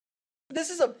This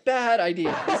is a bad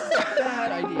idea. This is a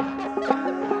bad idea.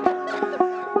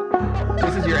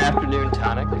 This is your afternoon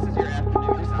tonic. This is your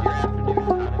afternoon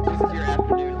tonic. This is your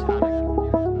afternoon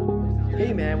tonic.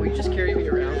 Hey man, will you just carry me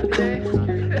around today?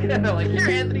 Like, here,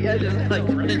 Anthony, I just like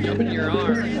running, jump in your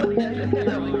arms.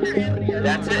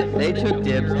 That's it. They took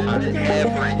dibs on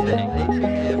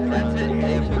everything. That's it.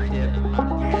 They took dibs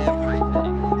on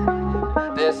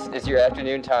everything. This is your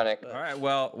afternoon tonic. All right.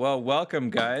 Well, welcome,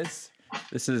 guys.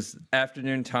 This is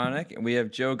Afternoon Tonic, and we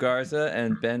have Joe Garza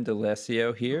and Ben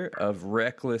DeLessio here of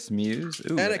Reckless Muse.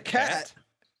 Ooh, And a cat.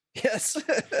 Yes.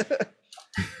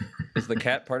 Is the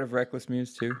cat part of Reckless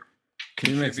Muse too?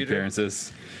 He makes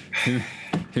appearances. He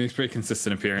makes pretty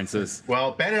consistent appearances.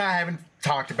 Well, Ben and I haven't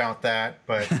talked about that,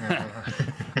 but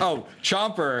Oh,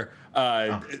 Chomper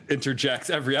interjects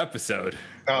every episode.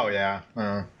 oh yeah. Is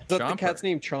that the Chomper. cat's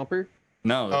name, Chomper?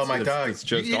 No, Oh, my dog. It's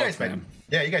Joe's You dog guys met. name.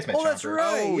 Yeah, you guys met. Oh, that's Chomper.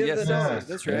 right. Oh, Yeah, yes, the dog. yes.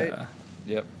 That's right. Yeah.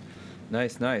 Yep.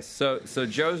 Nice. So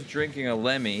Joe's drinking a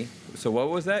Lemmy. So what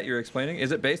was that you're explaining?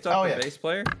 Is it based off Oh, the yeah. bass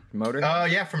player? Motor?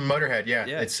 Yeah, from Motorhead. Yeah,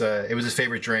 Yeah. it's it was his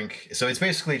favorite drink. So it's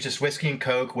basically just whiskey and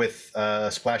Coke with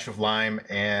a splash of lime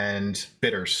and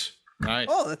bitters. Nice.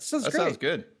 Oh, that sounds that great. sounds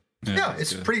good. Yeah, that's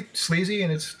it's good. pretty sleazy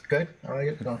and it's good. I like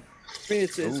it. I mean,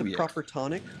 it's Oh, a yeah. proper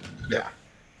tonic. Yeah.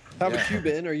 How about you,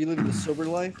 Ben? Are you living the sober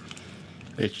life?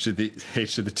 H to the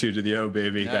 2 to the O,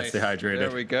 baby. Nice. That's dehydrated.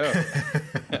 There we go.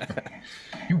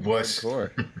 You wuss.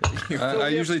 Core. I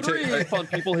usually take. fun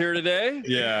people here today.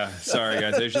 Yeah, sorry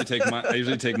guys. I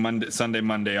usually take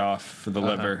Monday off for the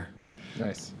liver.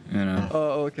 Nice. You know. Oh,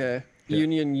 okay.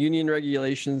 Union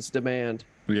regulations demand.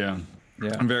 Yeah.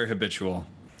 Yeah. I'm very habitual.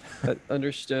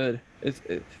 Understood.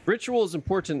 Ritual is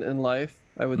important in life,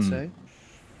 I would say.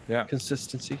 Yeah.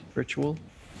 Consistency, ritual.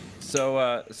 So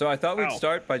I thought we'd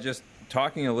start by just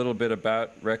talking a little bit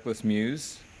about Reckless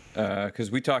Muse,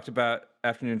 because we talked about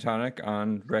Afternoon Tonic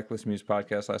on Reckless Muse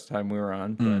podcast last time we were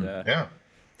on. But Yeah.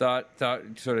 thought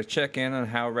sort of check in on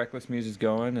how Reckless Muse is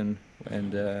going,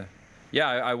 and yeah,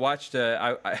 I watched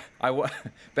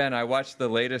Ben, I watched the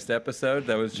latest episode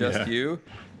that was just Yeah. you.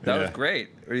 That was Yeah. great.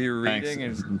 You were Thanks. reading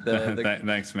and the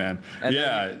Thanks, man. and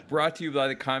Yeah, then brought to you by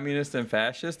the communist and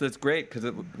fascist. That's great because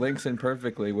it links in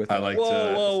perfectly with. I like Whoa,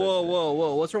 to.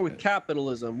 whoa! What's wrong with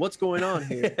capitalism? What's going on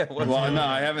here? Well, no,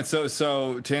 I haven't.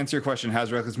 So to answer your question,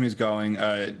 how's Reckless Muse going?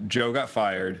 Joe got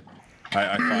fired.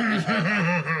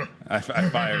 I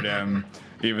fired him,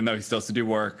 even though he still has to do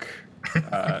work.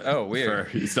 Oh, weird.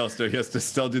 He has to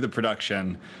still do the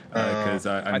production because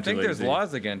I'm I too think there's lazy.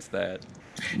 laws against that.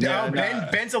 No, no.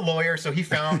 Ben's a lawyer, so he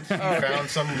found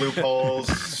some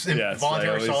loopholes. Yes,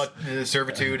 Voluntary I always-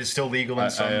 servitude is still legal in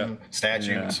some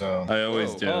statute. Yeah, So I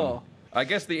always Whoa. do. Oh, I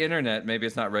guess the internet, maybe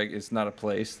it's not it's not a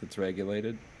place that's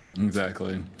regulated.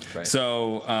 Exactly. Right.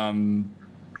 So,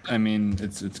 I mean,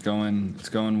 it's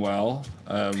going well.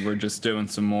 We're just doing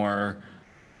some more.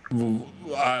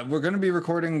 We're going to be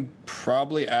recording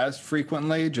probably as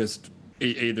frequently, just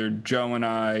either Joe and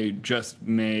I, just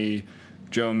me,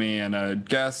 Joe, me, and a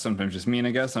guest. Sometimes just me and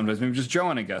a guest. Sometimes maybe just Joe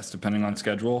and a guest, depending on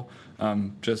schedule.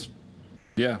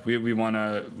 We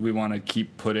want to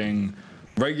keep putting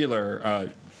regular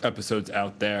episodes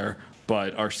out there,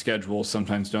 but our schedules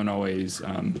sometimes don't always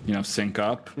sync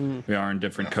up. We are on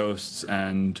different coasts,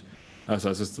 and so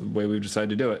that's just the way we've decided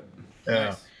to do it.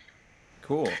 yeah.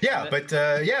 Cool. Yeah, but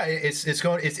it's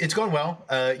going well.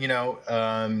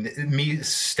 Me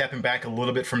stepping back a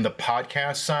little bit from the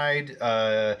podcast side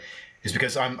is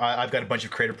because I've got a bunch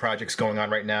of creative projects going on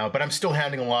right now, but I'm still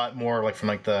handling a lot more like from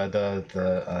like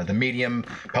the Medium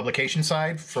publication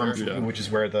side, which is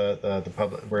where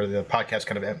the podcast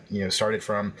kind of started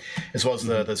from, as well as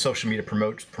the social media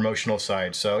promotional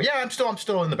side. So yeah, I'm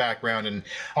still in the background, and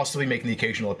I'll still be making the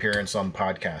occasional appearance on the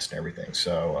podcast and everything.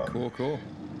 So Cool.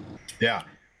 yeah.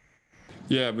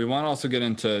 Yeah, we want to also get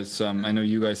into some. I know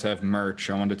you guys have merch.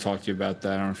 I wanted to talk to you about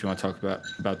that. I don't know if you want to talk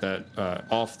about that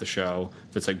off the show.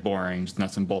 If it's like boring, just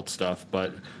nuts and bolts stuff.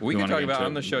 But We can wanna talk get about into-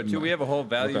 on the show too. We have a whole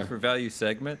value Okay. for value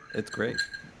segment. It's great.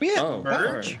 we have Oh, merch.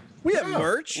 alright. We have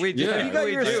merch. We do. Yeah. You got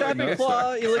we your do. Sappy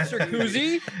Claw Elixir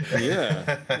koozie.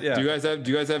 Yeah. Yeah. Do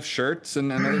you guys have shirts and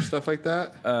other stuff like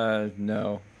that?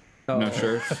 No. No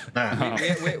shirts. We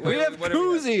have what do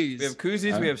koozies. We have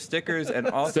koozies. We have stickers, and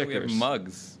also we have Stickers.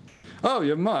 mugs. Oh,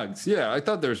 you have mugs. Yeah, I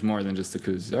thought there was more than just the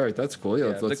koozies. All right, that's cool. Yeah,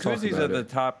 Yeah, let's the talk koozies about are the it.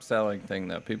 top selling thing,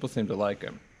 though. People seem to like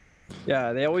them.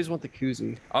 Yeah, they always want the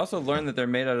koozie. I also learned that they're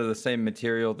made out of the same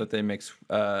material that they make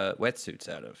wetsuits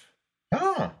out of.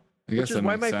 Oh. I guess Which is that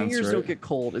why makes my sense, fingers right? don't get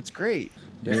cold. It's great.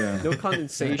 Yeah. No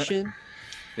condensation.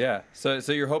 Yeah. So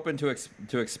you're hoping to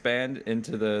expand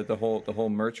into the whole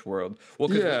merch world. Well,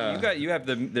 because you have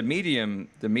the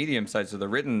medium side, so the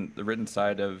written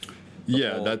side of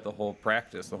the whole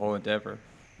practice, the whole endeavor.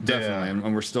 Definitely,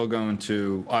 and we're still going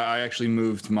to. I actually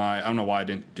moved my. I don't know why I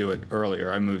didn't do it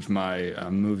earlier. I moved my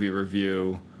movie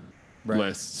review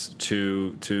lists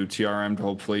to TRM to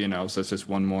hopefully, so it's just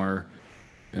one more,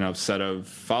 set of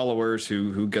followers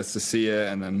who gets to see it,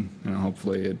 and then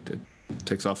hopefully it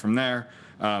takes off from there.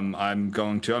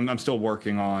 I'm still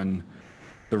working on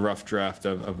the rough draft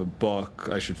of a book.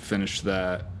 I should finish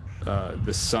that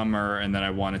this summer, and then I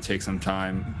want to take some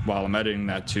time while I'm editing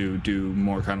that to do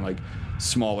more kind of like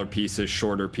smaller pieces,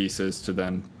 shorter pieces to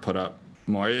then put up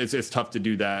more. It's tough to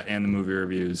do that and the movie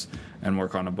reviews and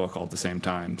work on a book all at the same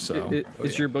time. So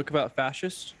is your book about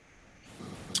fascists?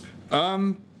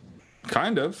 Kind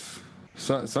of,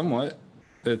 somewhat.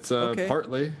 It's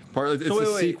partly. It's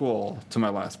a sequel to my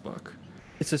last book.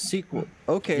 It's a sequel.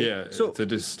 Okay. Yeah. So it's a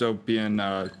dystopian,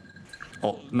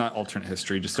 not alternate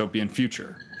history, dystopian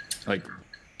future. Like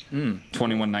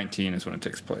 2119 is when it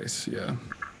takes place. Yeah.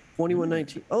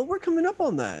 2119. Oh, we're coming up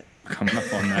on that.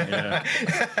 Yeah.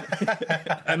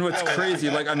 And what's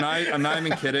crazy, like I'm not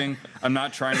even kidding. I'm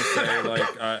not trying to say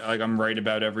like I'm right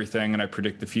about everything and I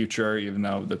predict the future, even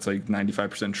though that's like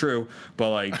 95% true.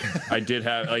 But like I did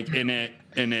have like in it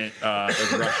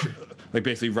like Russia, like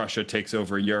basically Russia takes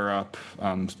over Europe.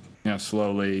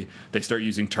 Slowly they start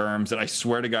using terms that I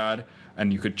swear to God,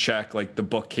 and you could check, like the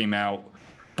book came out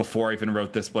before I even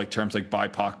wrote this, like terms like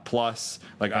BIPOC plus,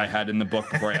 like I had in the book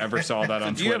before I ever saw that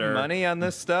on do you Twitter. Have money on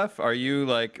this stuff? Are you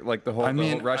like the whole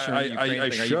Russian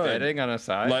Ukraine thing? Are you betting on a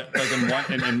side? Like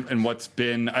and what's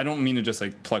been, I don't mean to just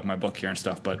like plug my book here and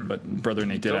stuff, but Brother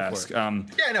Nate did ask.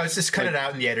 It's just cut it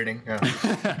out in the editing.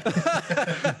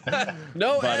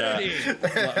 Editing.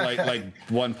 Like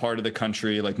one part of the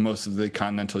country, like most of the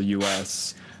continental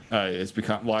U.S. It's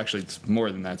become, well, actually, it's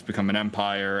more than that. It's become an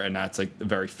empire, and that's like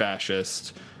very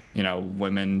fascist.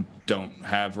 Women don't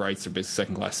have rights; they're basically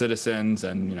second-class citizens,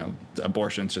 and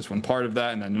abortion's just one part of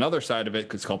that. And then another side of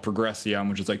it, it's called progressium,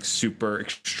 which is like super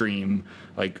extreme,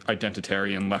 like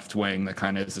identitarian left wing that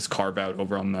kind of is this carve out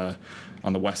over on the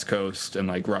West Coast and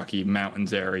like Rocky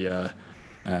Mountains area.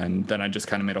 And then I just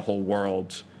kind of made a whole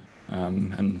world,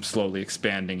 and slowly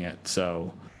expanding it.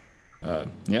 So.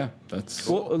 That's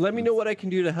well. Let me know what I can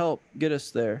do to help get us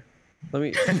there. Let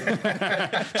me.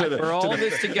 We're all in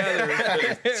this together.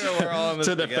 We're all in this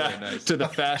together. To the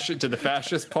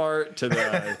fascist part, to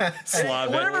the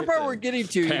Slavic, whatever part we're getting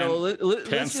to,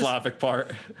 pan-Slavic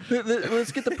part.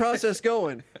 Let's get the process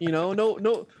going.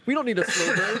 No, we don't need a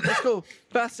slow burn. Let's go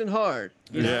fast and hard.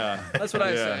 Yeah, that's what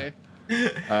I say.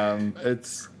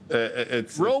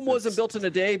 Rome wasn't built in a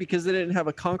day because they didn't have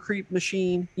a concrete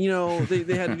machine.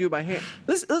 They had to do it by hand.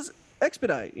 Let's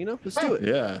expedite. Let's do it.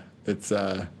 Yeah, it's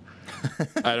I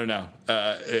don't know.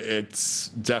 It's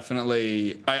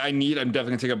definitely I'm definitely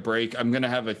gonna take a break. I'm gonna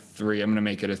have I'm gonna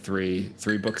make it a three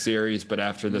book series. But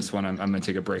after this one, I'm gonna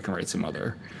take a break and write some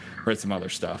other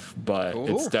stuff. But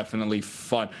It's definitely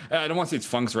fun. I don't want to say it's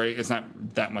fun, because it's not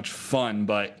that much fun,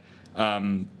 but.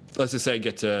 Let's just say I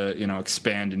get to,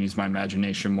 expand and use my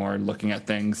imagination more, looking at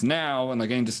things now, and like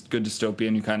any just good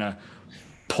dystopian, you kind of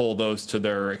pull those to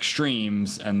their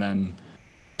extremes and then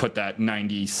put that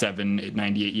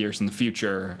 98 years in the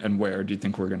future, and where do you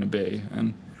think we're going to be?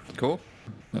 And cool.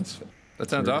 That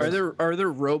sounds awesome. Are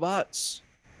there robots?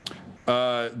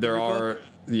 There are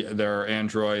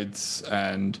androids,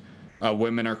 and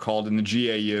women are called in the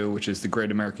GAU, which is the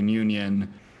Great American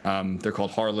Union. They're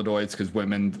called harlodoids because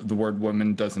the word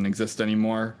woman doesn't exist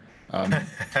anymore.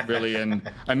 Really in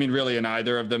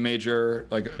either of the major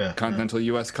continental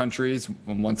U.S. countries.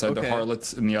 On one side, they're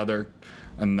harlots, and the other,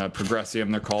 and the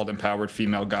progressium, they're called empowered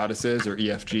female goddesses, or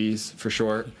EFGs for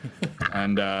short.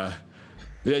 And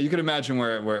you can imagine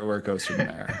where it goes from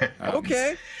there.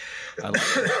 Okay. I like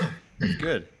it.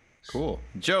 Good. Cool.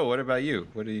 Joe, what about you?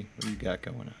 What do you got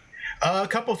going on? A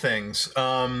couple things.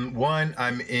 One,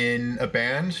 I'm in a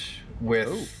band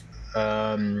with.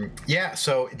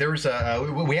 So there was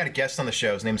we had a guest on the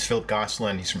show. His name's Philip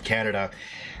Gosselin. He's from Canada,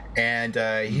 and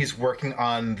he's working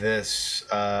on this.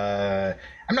 I'm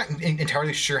not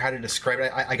entirely sure how to describe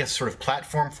it. I guess sort of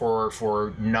platform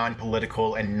for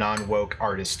non-political and non-woke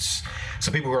artists.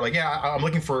 So people who are like, I'm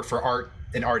looking for art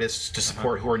and artists to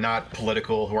support who are not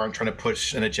political, who aren't trying to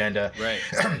push an agenda. Right.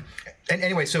 And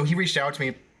anyway, so he reached out to me.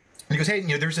 And he goes, hey,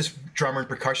 there's this drummer and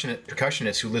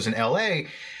percussionist who lives in LA.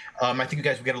 I think you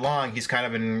guys would get along. He's kind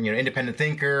of an independent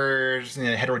thinker,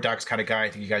 heterodox kind of guy. I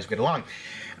think you guys would get along.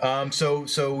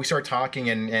 So we started talking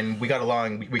and we got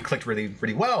along. We clicked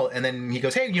really well. And then he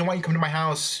goes, hey, why don't you come to my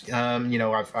house?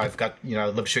 I've got I'd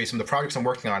love to show you some of the projects I'm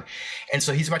working on. And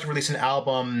so he's about to release an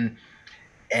album,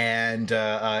 and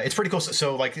it's pretty cool.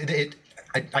 So like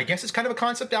I guess it's kind of a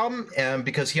concept album,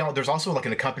 because there's also like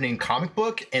an accompanying comic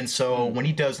book, and so when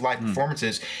he does live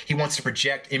performances, he wants to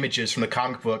project images from the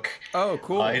comic book. Oh,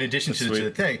 cool! In addition to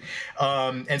the thing,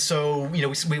 and so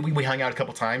we hung out a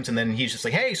couple times, and then he's just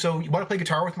like, "Hey, so you want to play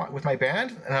guitar with my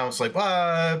band?" And I was like,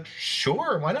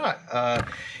 "Sure, why not?"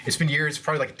 It's been years,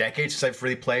 probably like a decade since I've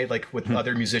really played like with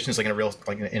other musicians, like in a real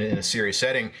in a serious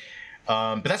setting.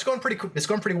 But that's going pretty. It's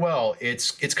going pretty well.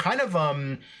 It's kind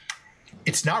of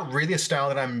it's not really a style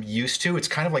that I'm used to. It's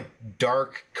kind of like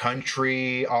dark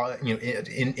country,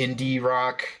 in indie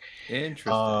rock.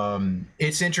 Interesting.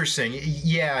 It's interesting,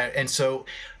 yeah. And so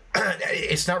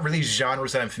it's not really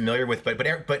genres that I'm familiar with, but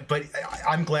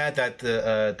I'm glad that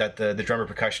the drummer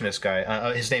percussionist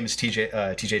guy, his name is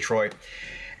TJ Troy.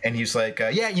 And he's like,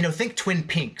 think Twin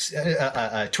Peaks,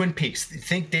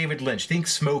 think David Lynch, think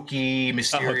Smokey,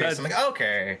 mysterious. I'm like,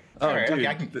 okay, all right, dude,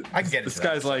 I can get into this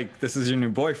guy's like, this is your new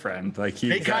boyfriend. Like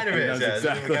he kind of is. Yeah,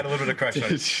 exactly. Got a little bit of crush on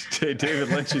him. David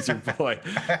Lynch is your boy.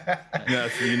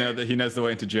 Yes, that he knows the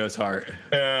way into Joe's heart.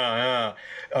 Yeah.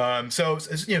 So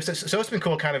it's been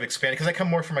cool, kind of expanding, because I come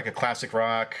more from like a classic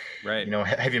rock, right?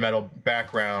 Heavy metal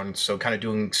background. So kind of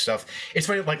doing stuff. It's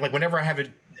funny, like whenever I have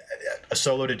a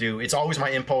solo to do, it's always my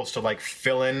impulse to like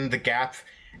fill in the gap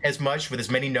as much with as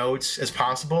many notes as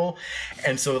possible,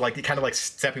 and so like kind of like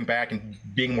stepping back and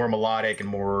being more melodic and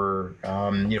more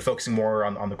focusing more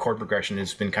on the chord progression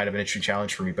has been kind of an interesting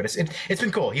challenge for me. But it's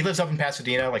been cool. He lives up in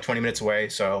Pasadena, like 20 minutes away,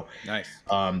 so nice.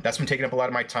 That's been taking up a lot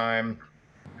of my time,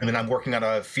 and then I'm working on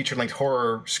a feature-length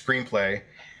horror screenplay.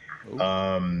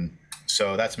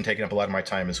 So that's been taking up a lot of my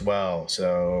time as well.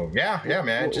 So yeah,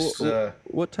 man. Just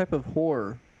what type of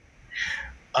horror?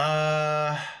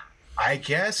 I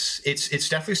guess it's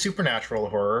definitely supernatural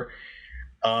horror.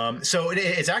 So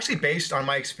it's actually based on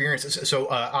my experience. So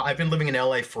I've been living in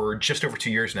LA for just over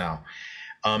 2 years now.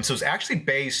 So it's actually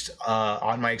based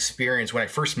on my experience when I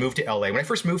first moved to LA. When I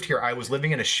first moved here, I was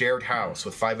living in a shared house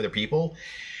with 5 other people.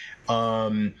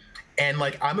 And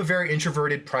like, I'm a very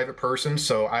introverted private person,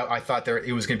 so I thought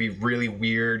it was going to be really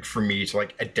weird for me to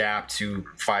like adapt to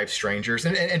 5 strangers,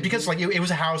 and because like it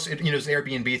was a house, it was an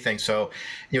Airbnb thing, so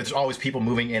there's always people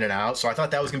moving in and out. So I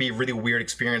thought that was going to be a really weird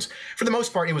experience. For the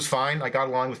most part, it was fine. I got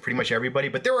along with pretty much everybody,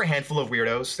 but there were a handful of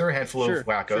weirdos. There were a handful of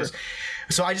wackos. Sure.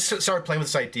 So I just started playing with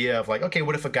this idea of like, okay,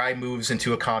 what if a guy moves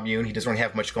into a commune? He doesn't really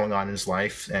have much going on in his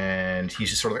life, and he's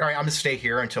just sort of like, all right, I'm going to stay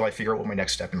here until I figure out what my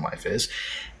next step in life is.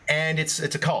 And it's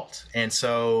a cult, and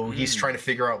so he's trying to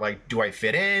figure out like, do I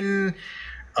fit in?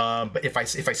 But if I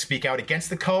speak out against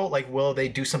the cult, like, will they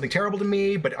do something terrible to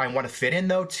me? But I want to fit in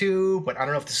though too. But I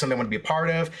don't know if this is something I want to be a part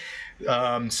of.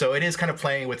 So it is kind of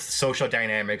playing with social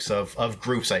dynamics of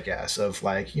groups, I guess, of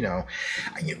like,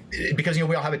 because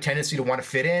we all have a tendency to want to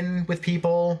fit in with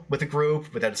people, with a group,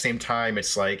 but at the same time,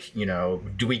 it's like,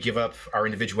 do we give up our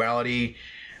individuality?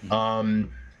 When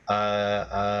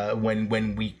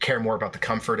we care more about the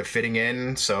comfort of fitting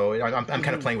in. So I'm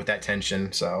kind of playing with that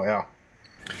tension. So yeah.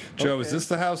 Joe, is this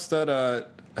the house that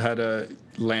had a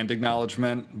land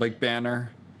acknowledgement like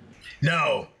banner?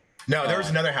 No, there was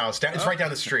another house. It's right down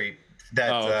the street. Okay.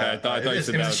 I thought you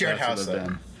said it was a shared house.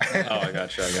 I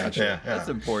gotcha. Yeah. That's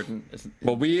important.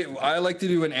 Well, I like to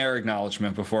do an air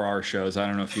acknowledgement before our shows. I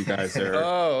don't know if you guys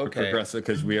are progressive,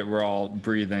 because we're all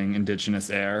breathing indigenous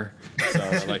air. So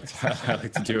I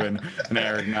like to do an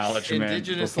air acknowledgement.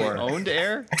 Indigenously owned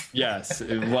air? Yes.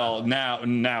 Well, now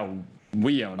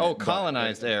we own it. Oh,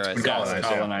 colonized air. I see.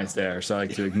 Colonized air. So I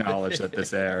like to acknowledge that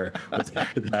this air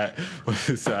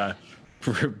was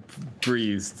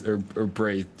breathed or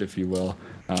breathed, if you will,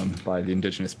 by the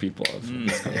indigenous people of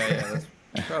this country. Yeah,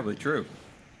 that's probably true.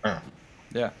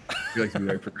 Yeah. We like to be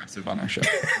very progressive on our show.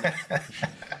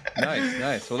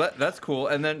 Nice. Well, that's cool.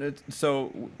 And then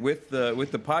so with the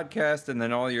podcast and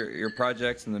then all your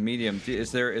projects and the medium,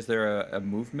 is there a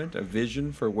movement, a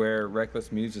vision for where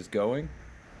Reckless Muse is going?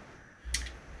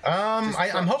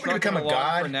 I'm hoping to become a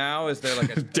god. For now, is there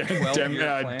like a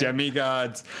 12-year plan?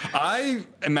 Demigods? I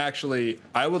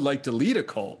would like to lead a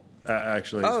cult.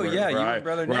 Actually. Oh yeah, you and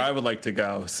Brother Nick. Where I would like to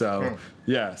go. So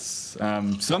yes,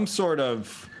 some sort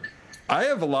of. I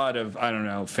have a lot of, I don't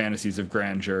know, fantasies of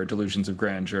grandeur, delusions of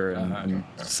grandeur, and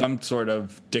some sort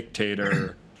of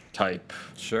dictator type.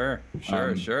 Sure.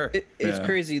 It's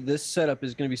crazy. This setup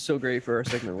is going to be so great for our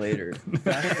segment later.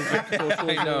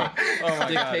 I know. Oh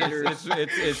my god.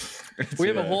 We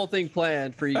have a whole thing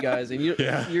planned for you guys, and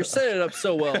you're setting it up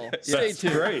so well. Stay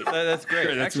tuned. Great. That's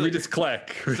great. Actually, we just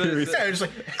click. Just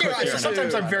like,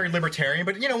 sometimes I'm very libertarian,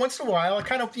 but once in a while, I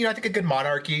kind of, I think a good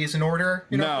monarchy is in order.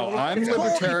 No, I'm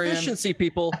libertarian. Efficiency,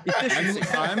 people. Efficiency.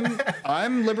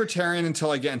 I'm libertarian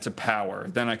until I get into power.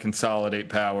 Then I consolidate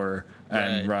power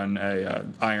and run a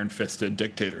iron-fisted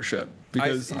dictatorship.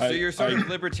 Because so you're sort of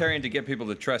libertarian to get people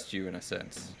to trust you in a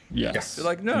sense. Yes. You're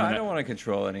like, no, I don't want to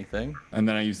control anything. And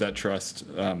then I use that trust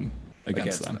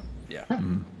against them. Yeah.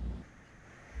 Mm-hmm.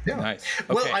 Yeah. Nice.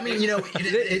 Okay. Well, I mean,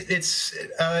 it's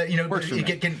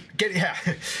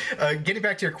getting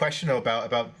back to your question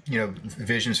about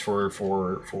visions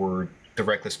for the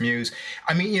Reckless Muse.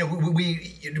 I mean,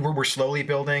 we're slowly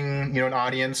building an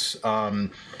audience. At the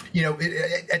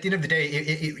end of the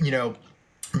day,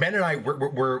 Ben and I,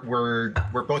 we're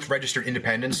both registered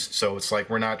independents, so it's like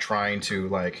we're not trying to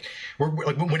we're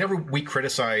whenever we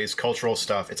criticize cultural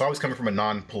stuff, it's always coming from a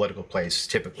non-political place.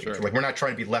 Typically, like we're not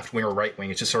trying to be left wing or right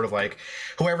wing. It's just sort of like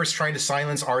whoever's trying to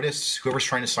silence artists, whoever's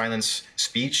trying to silence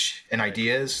speech and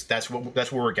ideas. That's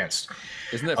what we're against.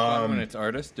 Isn't it fun when it's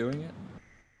artists doing it?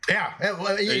 Yeah,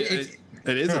 well, it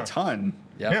is a ton.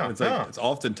 Yeah. It's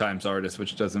oftentimes artists,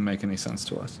 which doesn't make any sense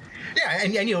to us. Yeah,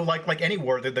 and like any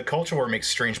war, the culture war makes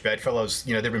strange bedfellows.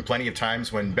 There've been plenty of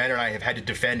times when Ben and I have had to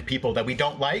defend people that we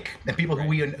don't like and people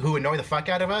who annoy the fuck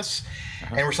out of us,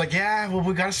 and we're just like, yeah, well,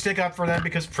 we got to stick up for them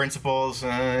because principles.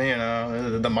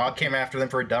 The mob came after them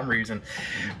for a dumb reason,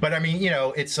 but I mean,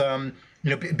 it's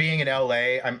being in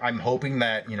LA, I'm hoping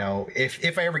that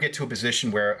if I ever get to a position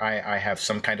where I have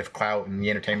some kind of clout in the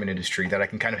entertainment industry, that I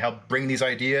can kind of help bring these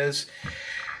ideas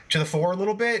to the fore a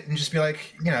little bit and just be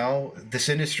like, this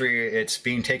industry, it's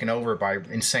being taken over by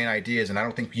insane ideas, and I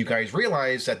don't think you guys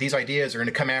realize that these ideas are going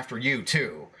to come after you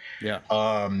too. Yeah.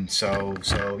 So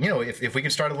if we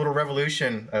can start a little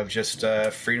revolution of just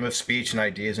freedom of speech and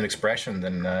ideas and expression,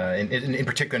 then in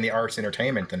particular in the arts,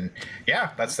 entertainment, then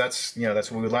that's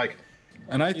what we would like.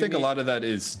 And I think a lot of that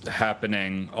is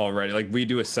happening already. Like we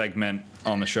do a segment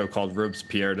on the show called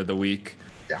Robespierre of the Week.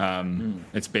 Yeah.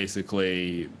 It's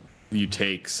basically you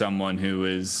take someone who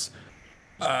is,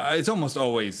 it's almost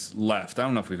always left. I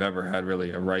don't know if we've ever had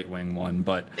really a right-wing one,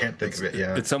 but can't think of it.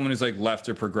 Yeah. It's someone who's like left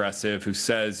or progressive who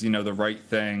says, the right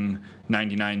thing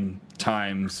 99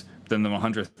 times, then the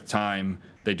 100th time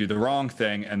they do the wrong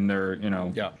thing, and they're,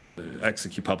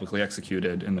 publicly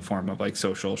executed in the form of like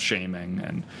social shaming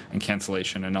and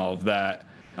cancellation and all of that.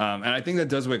 And I think that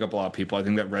does wake up a lot of people. I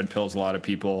think that red pills a lot of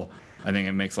people. I think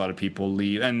it makes a lot of people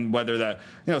leave. And whether that,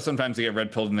 sometimes they get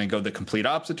red pilled and they go the complete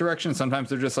opposite direction. Sometimes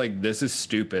they're just like, this is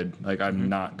stupid. Like, I'm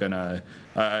not gonna,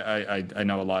 I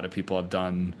know a lot of people have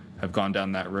gone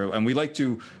down that route. And we like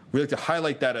to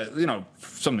highlight that as,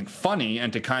 something funny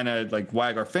and to kind of like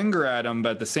wag our finger at them,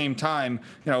 but at the same time,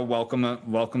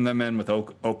 welcome them in with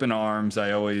open arms.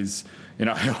 I always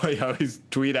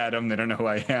tweet at them. They don't know who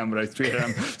I am, but I tweet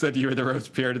at them, said you were the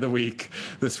Robespierre of the Week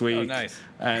this week. Oh, nice.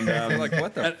 And like,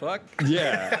 what the fuck?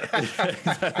 Yeah.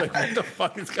 Exactly. What the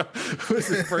fuck is going on? Who is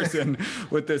this person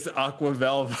with this Aqua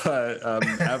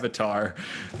Velva avatar?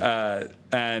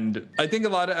 And I think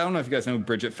I don't know if you guys know who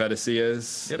Bridget Fetisi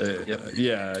is. Yep.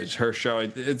 Yeah, it's her show.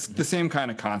 It's the same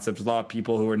kind of concept. A lot of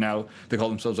people who are now, they call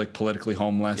themselves like politically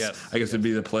homeless. Yes. I guess it'd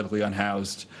be the politically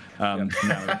unhoused. And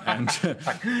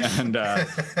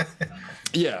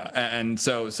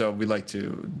so we like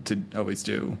to always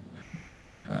do,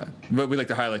 but we like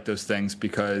to highlight those things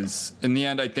because in the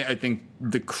end, I think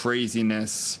the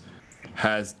craziness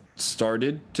has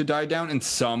started to die down in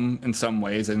some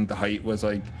ways. I think the height was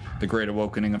like the Great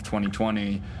Awakening of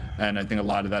 2020, and I think a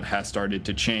lot of that has started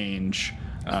to change.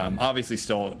 Obviously,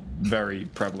 still very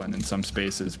prevalent in some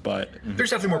spaces, but there's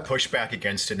definitely more pushback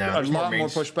against it now. There's a lot more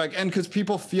pushback, and because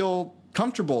people feel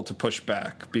comfortable to push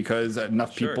back because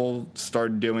enough people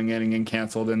started doing it and getting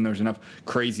canceled, and there's enough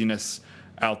craziness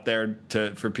out there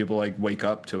for people like wake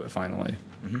up to it finally.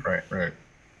 Mm-hmm. Right.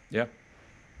 Yeah,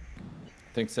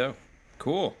 I think so.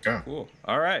 Cool. Yeah. Cool.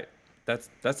 All right. That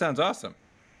sounds awesome.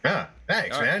 Yeah.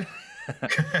 Thanks, man.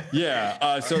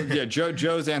 Yeah.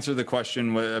 Joe's answered the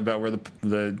question about where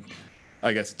the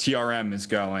I guess TRM is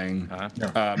going.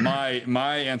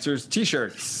 My answer is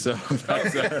T-shirts. So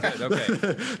that's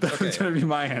going to be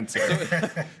my answer.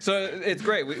 So it's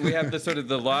great. We have the sort of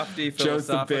the lofty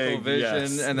philosophical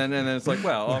vision, and then it's like,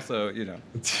 well, also we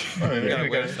gotta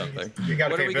wear something.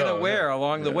 What are we gonna wear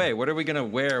along the way? What are we gonna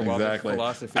wear while the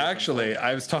philosophy? Actually,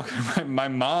 I was talking. My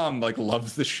mom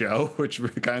loves the show, which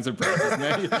kind of surprises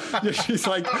me. She's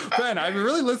like, Ben, I've been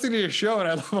really listening to your show, and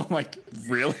I love. I'm like,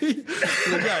 really?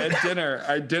 Like, yeah, at dinner.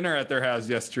 dinner at their house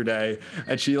yesterday,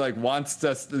 and she wants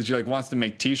to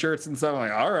make T-shirts and stuff. I'm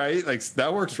like, all right, like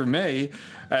that works for me.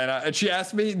 And she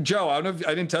asked me, Joe, I don't know if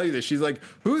I didn't tell you this. She's like,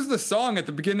 who's the song at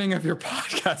the beginning of your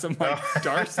podcast? I'm like,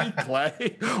 Darcy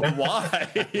Clay? Why?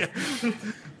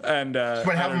 And want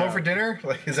to have him over for dinner?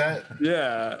 Like, is that?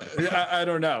 Yeah, I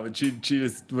don't know. She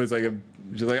just was like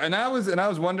she's like, and I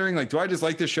was wondering, like, do I just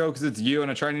like this show because it's you and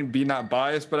I'm trying to be not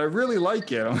biased, but I really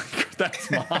like it. I'm like,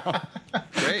 that's Mom.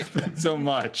 Great. So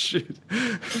much.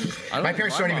 My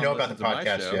parents don't even know about the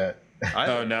podcast yet.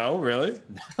 Oh no, really?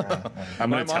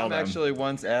 I'm My gonna tell mom them. actually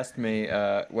once asked me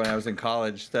when I was in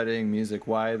college studying music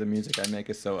why the music I make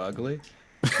is so ugly.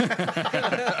 And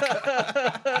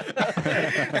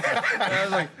I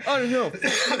was like, oh no,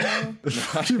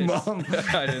 Mom.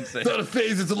 I didn't say. It's not a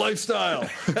phase; it's a lifestyle.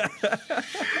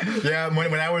 Yeah,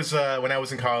 when I was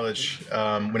in college,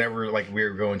 whenever like we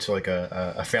were going to like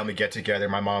a family get together,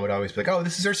 my mom would always be like, "Oh,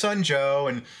 this is our son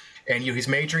Joe," and he's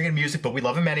majoring in music, but we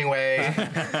love him anyway.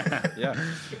 Yeah.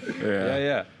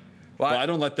 Well, I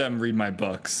don't let them read my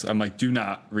books. I'm like, do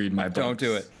not read my books. Don't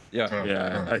do it. Yeah.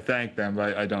 Yeah, I thank them,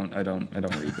 but I don't read them.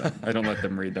 I don't let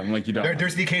them read them. Like, you don't.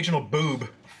 There's the occasional boob.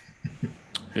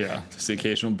 Yeah, just the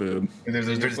occasional boob. And there's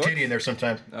a titty in there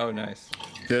sometimes. Oh, nice.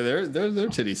 Yeah, they're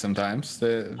titties sometimes.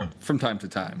 From time to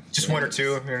time. Just one or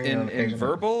two. In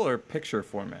verbal or picture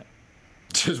format?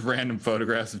 Just random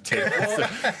photographs of titties.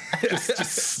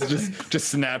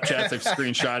 just Snapchats I've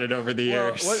screenshotted over the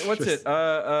years. What's it?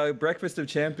 Breakfast of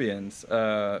Champions.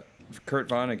 Kurt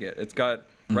Vonnegut. It's got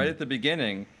right at the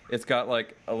beginning. It's got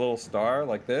like a little star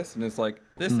like this, and it's like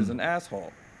this is an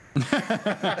asshole. And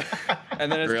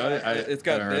then it's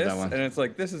got this, and it's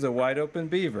like this is a wide open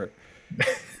beaver.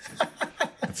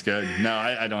 That's good. No,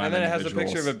 I don't. And have then it has individuals.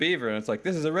 a picture of a beaver, and it's like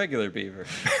this is a regular beaver.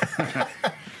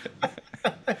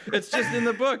 It's just in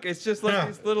the book. It's just like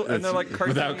these little, and they're like cartoony.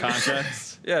 Without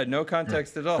context. Yeah, no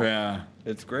context at all. Yeah.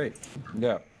 It's great.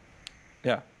 Yeah.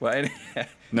 Well,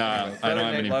 No, anyway, I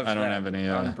don't have any.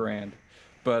 On brand.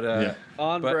 But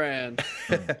brand.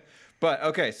 But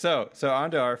okay, so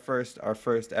on to our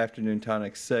first afternoon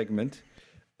tonic segment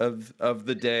of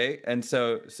the day, and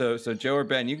so Joe or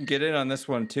Ben, you can get in on this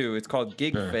one too. It's called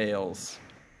Gig Fails.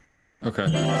 Okay.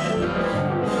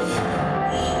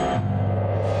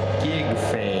 Gig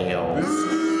fails.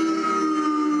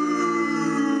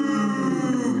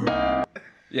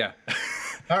 Yeah.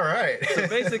 All right. So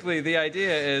basically, the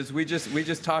idea is we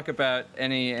just talk about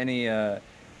any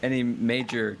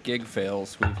major gig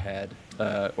fails we've had,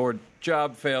 or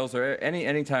job fails, or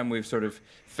any time we've sort of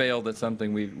failed at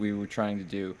something we were trying to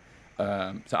do.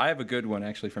 So I have a good one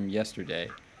actually from yesterday.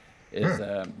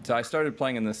 So I started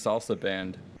playing in this salsa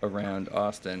band around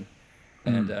Austin,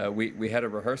 and we had a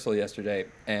rehearsal yesterday,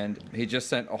 and he just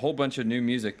sent a whole bunch of new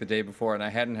music the day before, and I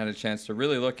hadn't had a chance to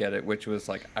really look at it, which was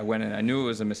like I went in, I knew it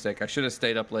was a mistake. I should have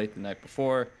stayed up late the night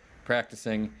before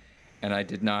practicing, and I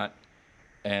did not.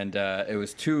 And it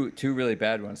was two really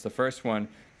bad ones. The first one,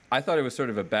 I thought it was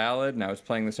sort of a ballad, and I was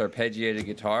playing this arpeggiated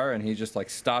guitar, and he just like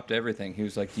stopped everything. He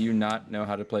was like, "Do you not know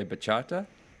how to play bachata?"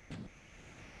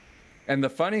 And the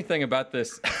funny thing about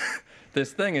this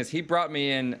this thing is he brought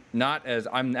me in not as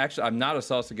I'm not a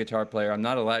salsa guitar player. I'm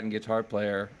not a Latin guitar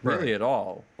player really at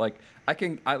all. Like I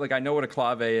know what a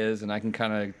clave is, and I can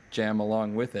kind of jam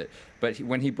along with it. But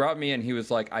when he brought me in, he was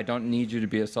like, "I don't need you to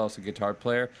be a salsa guitar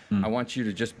player. I want you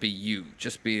to just be you.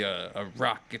 Just be a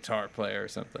rock guitar player or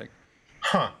something."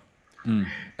 Huh.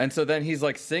 And so then he's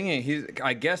like singing.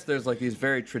 I guess there's like these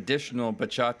very traditional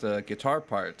bachata guitar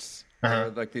parts.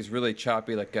 Like these really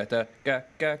choppy, like ga ga ga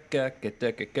ga ga ga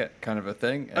ga kind of a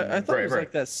thing. And I thought it was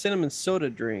like that cinnamon soda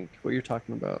drink. What you're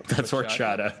talking about? That's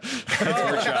horchata.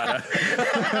 That's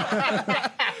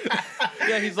horchata.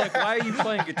 Yeah, he's like, "Why are you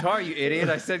playing guitar, you idiot?"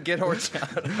 I said, "Get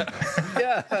horchata."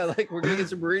 Yeah, like we're gonna get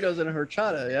some burritos and a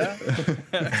horchata.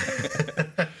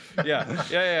 Yeah.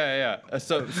 Yeah.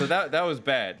 So that was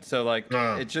bad. So like,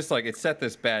 it's just like it set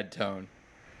this bad tone,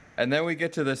 and then we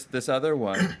get to this other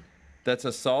one. That's a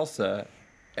salsa,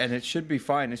 and it should be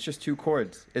fine. It's just two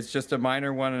chords. It's just a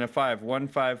minor 1 and a 5. 1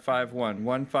 5 5 1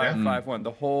 1 5 5 1. The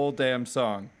whole damn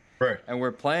song. Right. And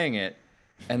we're playing it,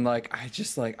 and like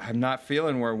I'm not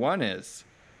feeling where 1 is,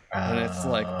 and it's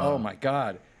like, oh my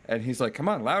god. And he's like, "Come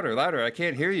on, louder, louder. I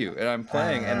can't hear you." And I'm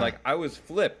playing, and like I was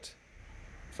flipped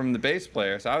from the bass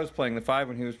player, so I was playing the 5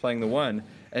 when he was playing the 1,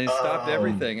 and he stopped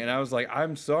everything. And I was like,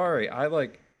 "I'm sorry.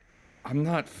 I'm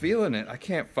not feeling it. I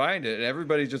can't find it." And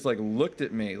everybody just like looked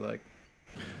at me like.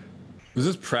 Was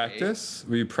this practice?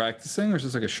 Were you practicing, or is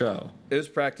this like a show? It was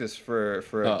practice for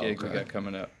a gig we got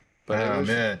coming up. But it was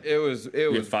man. it was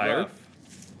fired?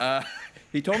 rough.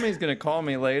 He told me he's gonna call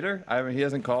me later. He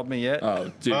hasn't called me yet.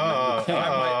 Oh, dude,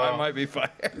 I might be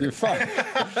fired. you're fine.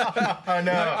 Oh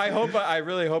no. I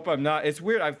really hope I'm not. It's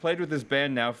weird. I've played with this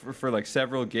band now for like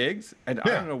several gigs, and I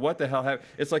don't know what the hell happened.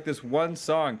 It's like this one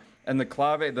song, and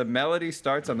the melody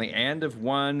starts on the end of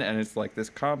one, and it's like this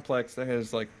complex thing.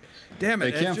 It's like, damn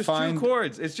it, it's just 2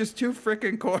 chords. It's just 2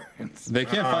 freaking chords. They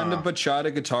can't find a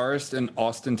bachata guitarist in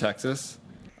Austin, Texas.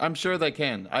 I'm sure they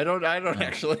can. I don't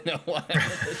actually know why.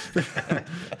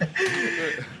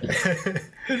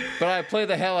 But I play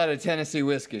the hell out of Tennessee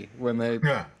Whiskey when they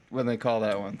call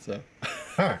that one. So.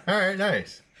 All right,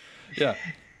 nice. Yeah.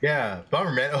 Yeah,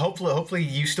 bummer, man. Hopefully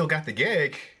you still got the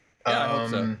gig. Yeah, I hope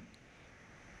so.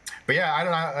 But yeah, I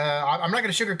don't know. I'm not gonna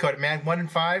sugarcoat it, man. 1 in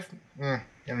 5.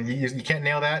 You can't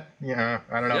nail that. Yeah,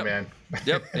 I don't know, man.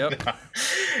 Yep.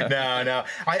 No.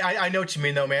 I know what you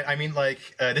mean, though, man. I mean, like,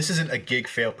 this isn't a gig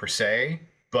fail per se,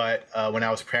 but when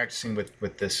I was practicing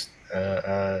with this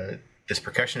this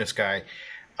percussionist guy,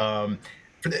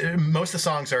 most of the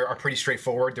songs are pretty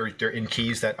straightforward. They're in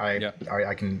keys that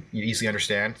I can easily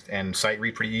understand and sight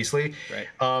read pretty easily.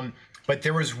 Right. But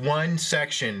there was one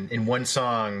section in one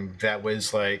song that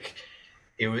was like,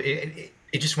 it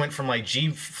just went from like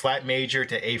G flat major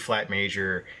to A flat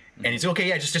major, and it's okay,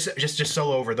 yeah, just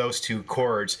solo over those 2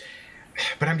 chords.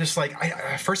 But I'm just like,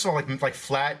 first of all, like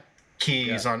flat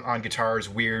keys on guitar is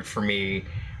weird for me.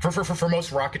 For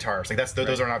most rock guitars, like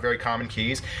those are not very common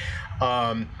keys.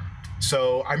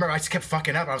 So I remember I just kept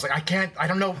fucking up. I was like, I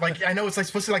don't know. Like, I know it's like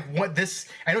supposed to like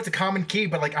I know it's a common key,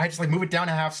 but like I just like move it down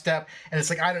a half step, and it's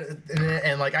like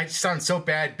and like I just sound so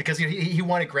bad because he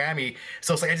won a Grammy,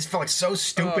 so it's like I just felt like so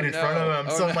stupid in front of him.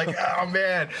 I'm like, oh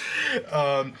man.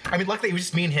 I mean, luckily it was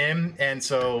just me and him, and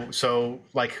so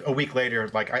like a week later,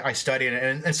 like I studied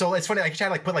it, and so it's funny. I tried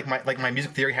to like put like my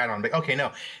music theory hat on. Like, okay,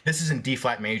 no, this is in D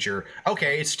flat major.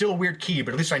 Okay, it's still a weird key,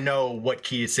 but at least I know what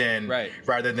key it's in, right?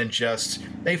 Rather than just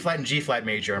A flat and G flat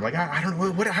major. I'm like, I don't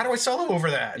know how do I solo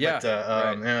over that? Yeah.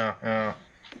 But, yeah.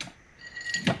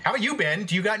 How about you, Ben?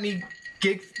 Do you got any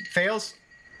gig fails?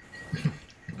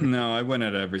 No, I win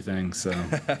at everything. So. Oh,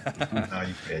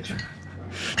 you bitch.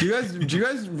 Do you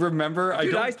guys remember?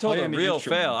 Dude, I told him real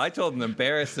fail. I told him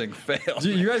embarrassing fail.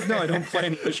 You guys know I don't play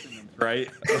any instruments, right?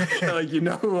 Like, you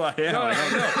know who I am. No.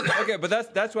 Okay, but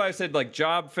that's why I said like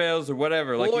job fails or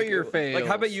whatever. Like lawyer fails. Like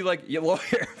how about you like your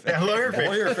lawyer? Yeah, lawyer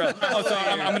fails. Oh, so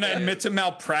I'm going to admit to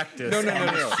malpractice. No.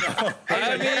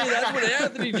 I mean, that's what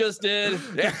Anthony just did.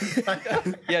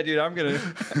 Yeah, dude,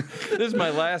 this is my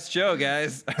last show,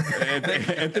 guys.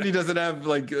 Anthony doesn't have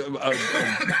like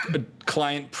a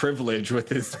client privilege with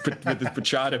his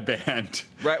bachata band.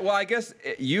 Right. Well, I guess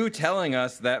you telling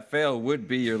us that fail would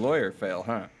be your lawyer fail,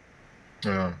 huh?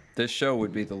 Yeah. This show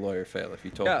would be the lawyer fail if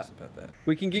you told us about that.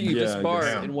 We can get you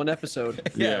disbarred in one episode.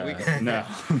 We can. No.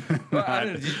 Well, I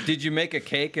don't know, did you make a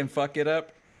cake and fuck it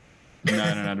up? No,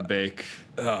 I don't know how to bake.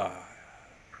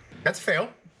 That's a fail.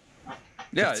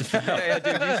 Yeah, dude, you suck.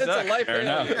 It's a life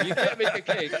fail. You can't make a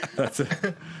cake. That's a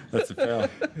fail.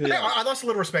 Yeah, I lost a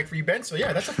little respect for you, Ben. So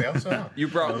yeah, that's a fail. So You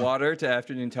brought water to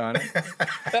afternoon tonic.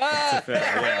 That's a fail.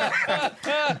 Yeah.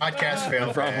 podcast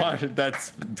fail. From water,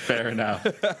 that's fair enough.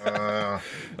 All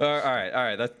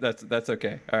right. That's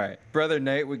okay. All right, brother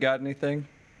Nate, we got anything?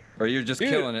 Or you're just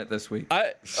killing it this week?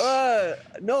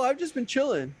 No, I've just been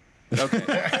chilling. Okay.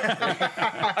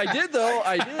 I did though.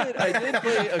 I did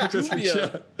play a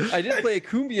cumbia. I did play a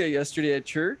cumbia yesterday at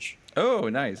church. Oh,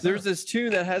 nice. There's this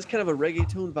tune that has kind of a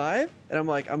reggaeton vibe, and I'm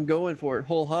like, I'm going for it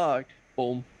whole hog.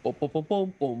 Boom, boom, boom, boom,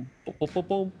 boom, boom, boom, boom,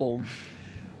 boom, boom.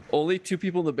 Only 2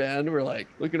 people in the band were like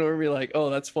looking over me like, "Oh,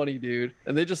 that's funny, dude,"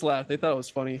 and they just laughed. They thought it was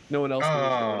funny. No one else knew what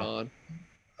was going on.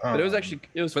 But it was But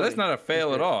funny. that's not a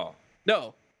fail at all.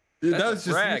 No. That's a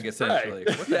brag, essentially.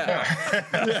 What the hell?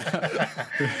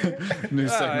 New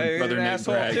segment, Brother Nate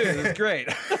asshole brag. too. That's great.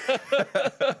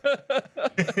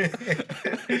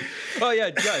 Oh yeah,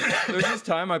 guys. There was this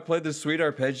time I played this sweet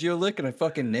arpeggio lick and I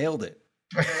fucking nailed it.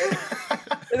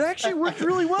 It actually worked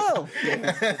really well.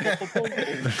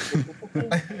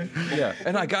 Yeah,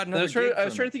 and I got another. I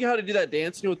was trying to think of how to do that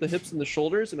dance, with the hips and the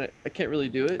shoulders, and I can't really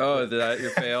do it. Oh, is that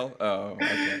your fail? Oh,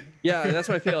 okay. Yeah, that's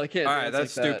why I fail. I can't. All right,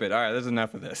 that's like stupid. All right, there's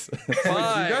enough of this.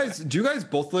 Do you guys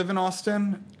both live in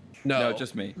Austin? No,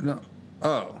 just me. No.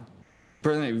 Oh.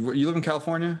 Brother Nate, you live in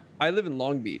California? I live in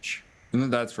Long Beach.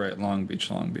 That's right, Long Beach.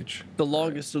 The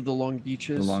longest of the long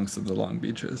beaches. The longest of the long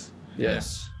beaches.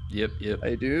 Yes. Yep.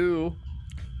 I do.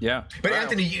 Yeah. But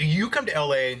Anthony, you come to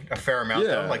LA a fair amount,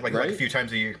 though, like a few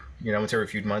times a year. Once every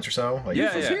few months or so. Like,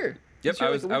 Yeah. Here. Yep. Here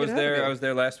I was there. I was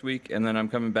there last week, and then I'm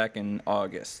coming back in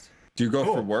August. Do you go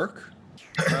for work?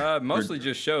 Mostly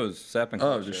just shows. Sap and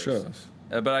Oh, Club just shows.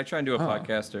 but I try and do a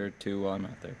podcast or two while I'm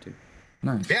out there too.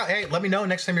 Nice. Yeah, hey, let me know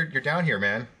next time you're down here,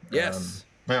 man. Yes.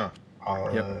 Yeah,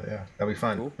 yeah, that'd be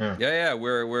fun. Cool. Yeah. Yeah.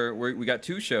 We got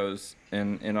 2 shows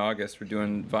in August. We're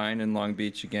doing Vine in Long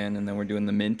Beach again, and then we're doing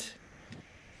the Mint.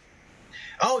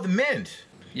 Oh, the Mint.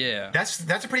 Yeah. That's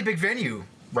a pretty big venue,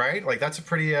 right? Like that's a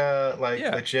pretty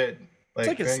legit. It's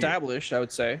like venue. established, I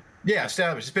would say. Yeah,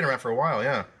 established. It's been around for a while.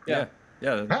 Yeah. Yeah.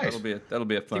 Nice. That'll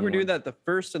be a fun. I think we're doing that the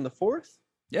 1st and the 4th.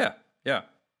 Yeah. Yeah.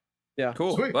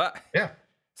 Cool. Sweet. Well, Yeah.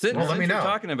 Since Well, let me we're know.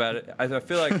 talking about it, I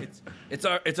feel like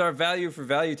it's our value for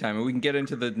value time, and we can get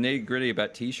into the nitty gritty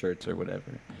about T-shirts or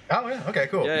whatever. Oh yeah. Okay.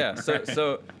 Cool. Yeah.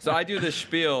 So I do this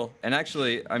spiel, and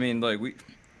actually, I mean, like we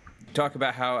talk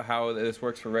about how this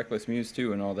works for Reckless Muse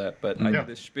too, and all that. But I do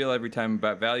this spiel every time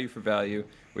about value for value,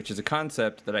 which is a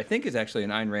concept that I think is actually an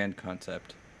Ayn Rand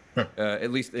concept, at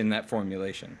least in that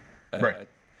formulation. Right.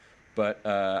 But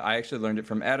I actually learned it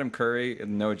from Adam Curry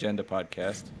in the No Agenda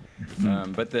podcast.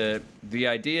 But the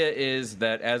idea is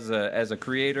that as a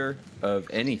creator of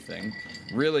anything,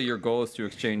 really your goal is to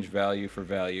exchange value for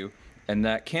value, and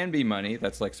that can be money.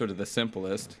 That's like sort of the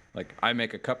simplest. Like I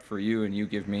make a cup for you and you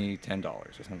give me $10 or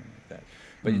something like that.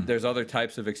 But there's other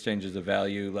types of exchanges of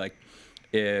value, like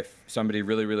if somebody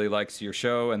really, really likes your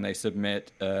show and they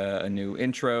submit a new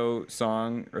intro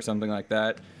song or something like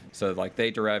that. So like they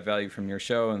derive value from your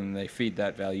show and they feed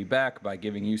that value back by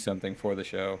giving you something for the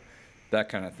show, that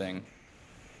kind of thing.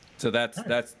 So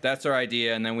that's our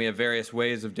idea, and then we have various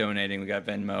ways of donating. We got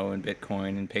Venmo and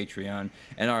Bitcoin and Patreon,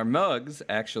 and our mugs.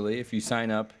 Actually, if you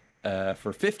sign up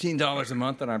for $15 a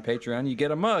month on our Patreon, you get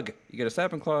a mug. You get a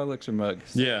Sap and Claw Elixir mug.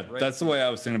 Yeah, Right. that's the way I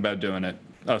was thinking about doing it.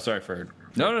 Oh, sorry for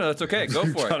No, that's okay. Go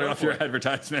for it. cutting Go off for your it.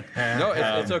 advertisement. No,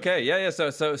 it's okay. Yeah.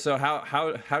 So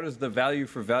how does the value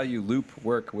for value loop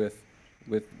work with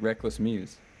Reckless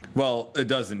Muse? Well, it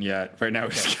doesn't yet. Right now,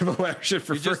 we just give away our shit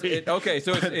for free. So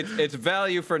it's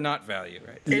value for not value,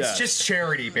 right? It's Yeah. just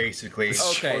charity, basically.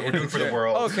 Okay, What we're doing for the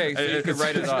world. Okay, so you could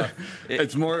write it off.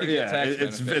 It's more, you get tax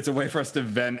it's benefit. a way for us to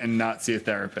vent and not see a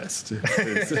therapist.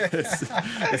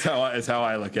 It's how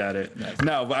I look at it.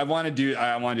 No, but I want to do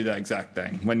that exact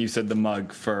thing. When you said the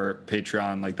mug for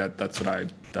Patreon, like that's what I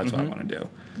want to do.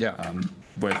 Yeah.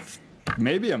 With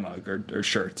maybe a mug or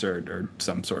shirts or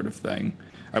some sort of thing.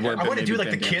 I want to do like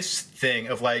the thinking- Kiss thing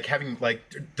of like having like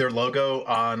their logo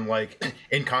on like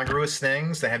incongruous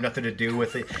things that have nothing to do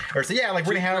with it. Or so yeah, like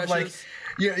we're gonna have like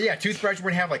toothbrush.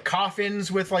 We're gonna have like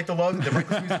coffins with like the logo, the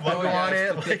Reckless Muse logo on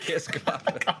it. The Like, Kiss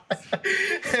coffin.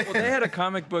 Well, they had a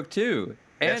comic book too,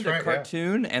 and That's right, a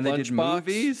cartoon, and they did Lunchbox.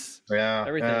 movies. yeah,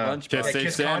 Everything. Lunchbox. Kiss Yeah, Save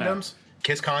Kiss Santa. condoms.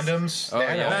 Kiss condoms. Oh,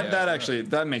 Yeah, yeah. That actually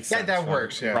makes sense. that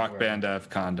works, yeah. Rock band have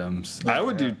condoms. I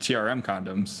would do TRM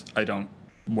condoms. I don't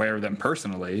wear them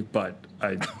personally, but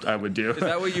I would do. Is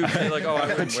that what you would say? Like, oh, I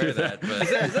wouldn't wear that. But Is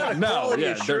that a No, quality yeah,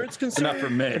 assurance they're concern? not for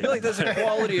me. I feel like that's a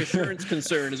quality assurance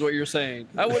concern, is what you're saying.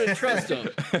 I wouldn't trust them.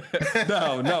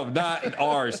 No, not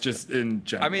ours. Just in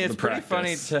general. I mean, it's the pretty funny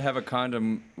practice. to have a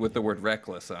condom with the word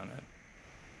reckless on it.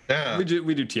 yeah. We do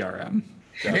TRM.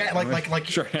 Yeah, like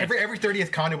Sure. every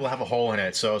 30th condom will have a hole in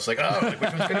it, so it's like, oh, like,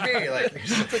 which one's gonna be? Like,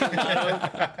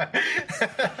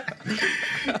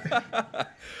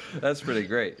 That's pretty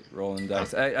great, rolling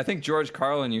dice. I think George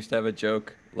Carlin used to have a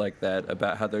joke like that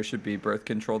about how there should be birth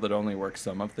control that only works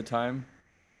some of the time,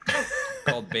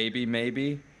 called Baby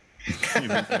Maybe.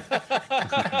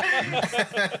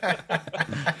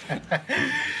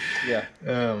 Yeah.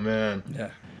 oh man. Yeah.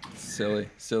 Silly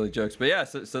jokes. But yeah,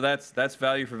 so that's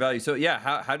value for value. So yeah,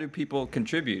 how do people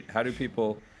contribute? How do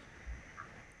people By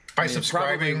probably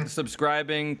subscribing.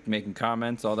 subscribing, making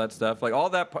comments, all that stuff. Like all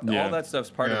that stuff's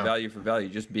part Yeah. of value for value,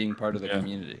 just being part of the Yeah.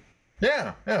 community.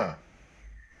 Yeah.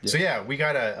 So yeah, we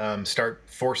gotta start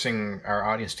forcing our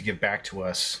audience to give back to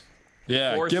us.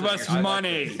 Yeah, Forcing. give us I like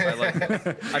money. this. I like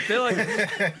that. I feel like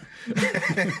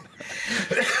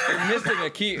you're missing a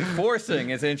key. Forcing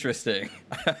is interesting.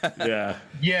 Yeah,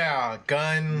 Yeah,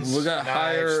 guns. we got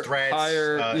knives,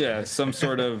 threats, some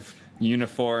sort of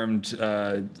uniformed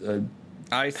I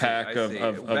see, pack I of see.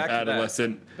 of Back to that.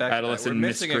 adolescent Back to that. adolescent We're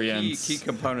missing miscreants. a key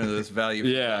component of this value for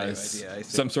Yeah, value idea. I see.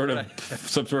 some sort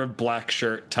of black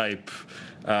shirt type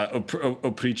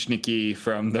oprichniki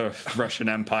from the Russian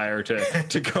Empire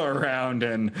to go around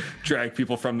and drag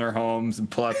people from their homes and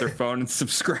pull out their phone and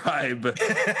subscribe.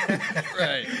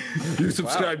 Right. You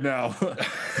subscribe now. I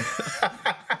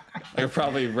could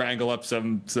probably wrangle up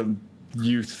some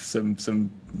youth, some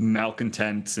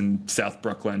malcontents in South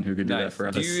Brooklyn who could do that Nice. for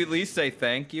us. Do you at least say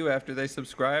thank you after they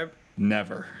subscribe?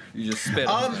 Never. You just spit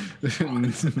on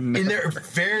them. In their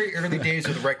very early days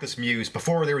of the Reckless Muse,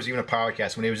 before there was even a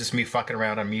podcast, when it was just me fucking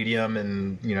around on Medium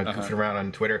and goofing around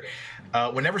on Twitter,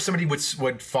 whenever somebody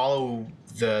would follow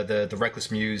the Reckless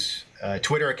Muse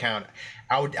Twitter account,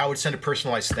 I would send a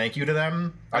personalized thank you to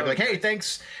them. I'd be like, hey,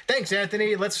 thanks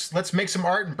Anthony. Let's make some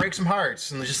art and break some hearts,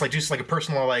 and just like a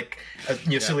personal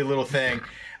silly little thing.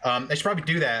 I should probably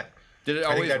do that. Did it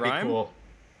always rhyme? Be cool.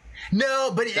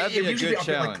 No, but that'd be a good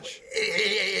challenge.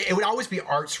 It would always be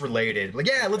arts related. Like,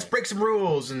 yeah, let's break some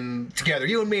rules and together,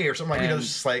 you and me, or something like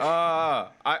just like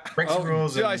break some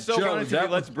rules. I still wanted to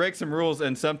let's break some rules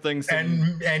and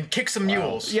and kick some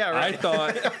mules. Yeah, right.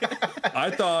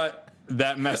 I thought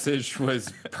that message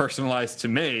was personalized to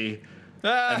me.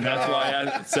 And that's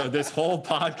why. So this whole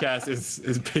podcast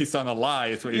is based on a lie.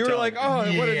 Is what you were like, oh,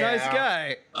 what a nice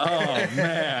guy. Oh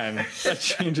man, that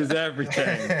changes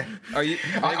everything. Are you?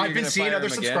 I've been seeing other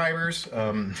subscribers.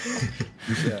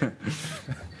 Yeah.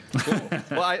 Cool.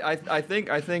 Well, I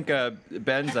think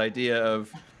Ben's idea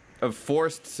of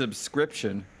forced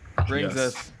subscription brings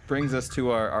us to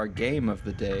our game of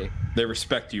the day. They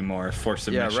respect you more for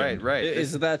submission. Yeah, right.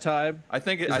 Is it that time? I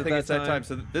think it's that time.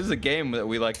 So this is a game that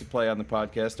we like to play on the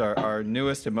podcast. Our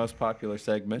newest and most popular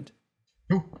segment.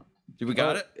 Ooh. Do we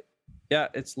got it? Yeah,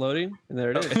 it's loading, and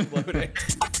there it is. It's loading.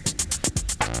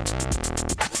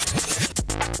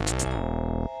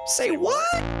 Say what?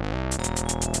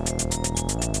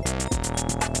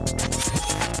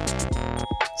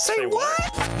 Say what?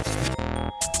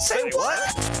 Say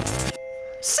what?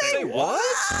 Say what?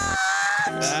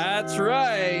 That's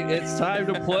right. It's time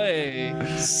to play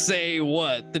Say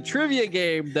What, the trivia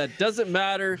game that doesn't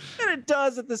matter and it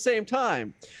does at the same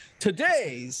time.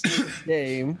 Today's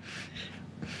game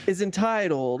is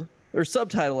entitled, or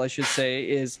subtitle I should say,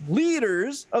 is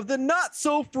Leaders of the Not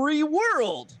So Free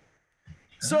World.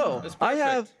 So I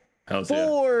have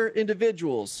four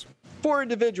individuals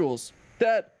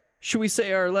that, should we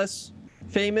say, are less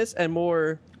famous and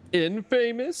more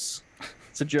infamous.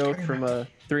 It's a joke from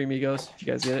Three Amigos, if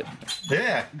you guys get it.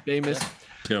 Yeah. Famous.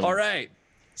 Yeah. All right.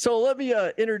 So let me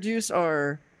introduce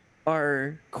our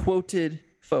quoted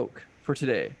folk for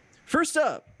today. First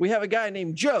up, we have a guy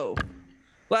named Joe,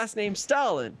 last name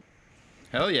Stalin.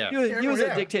 Hell yeah. He was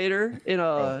a dictator in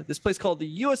this place called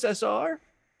the USSR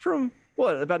from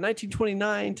about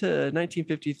 1929 to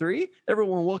 1953.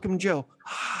 Everyone welcome Joe.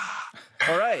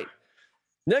 All right.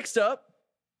 Next up,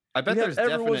 I bet there's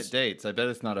definite dates. I bet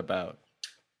it's not about.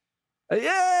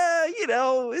 Yeah,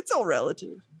 it's all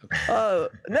relative.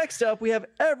 Next up, we have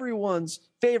everyone's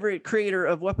favorite creator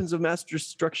of weapons of mass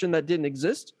destruction that didn't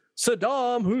exist,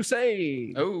 Saddam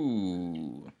Hussein.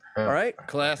 Oh. All right.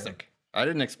 Classic. I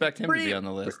didn't expect him to be on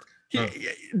the list.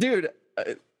 Dude,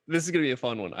 this is going to be a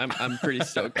fun one. I'm pretty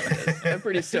stoked on this. I'm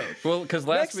pretty stoked. Well, because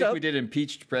last week we did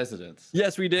impeached presidents.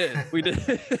 Yes, we did. We did.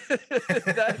 For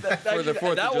the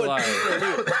 4th of July.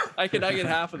 I can get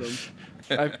half of them.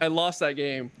 I lost that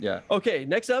game. Yeah. Okay,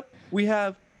 next up, we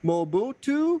have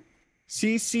Mobutu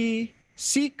Sese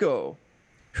Seko,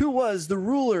 who was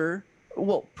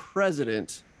the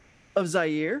president of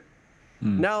Zaire,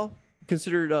 now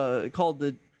considered called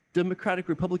the Democratic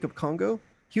Republic of Congo.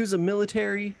 He was a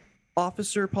military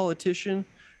officer, politician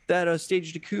that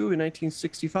staged a coup in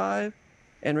 1965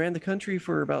 and ran the country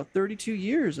for about 32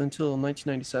 years until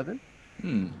 1997.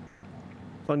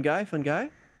 Fun guy.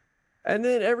 And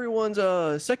then everyone's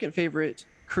second favorite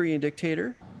Korean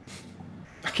dictator,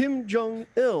 Kim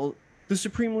Jong-il, the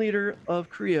supreme leader of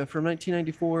Korea from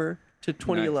 1994 to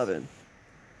 2011. Nice.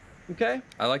 Okay?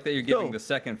 I like that you're giving the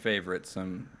second favorite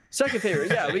some... Second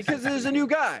favorite, yeah, because there's a new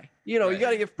guy. You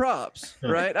got to give props,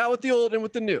 right? Out with the old and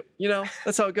with the new.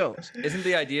 That's how it goes. Isn't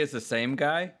the idea it's the same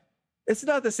guy? It's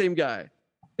not the same guy.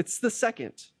 It's the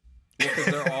second. Because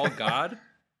they're all God?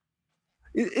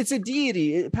 It's a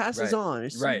deity. It passes on.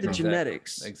 It's the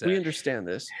genetics. Exactly. We understand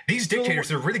this. These dictators,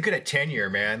 they're really good at tenure,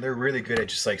 man. They're really good at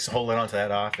just like holding on to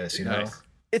that office, Nice.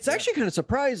 It's actually kind of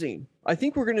surprising. I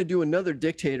think we're going to do another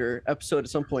dictator episode at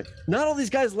some point. Not all these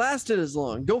guys lasted as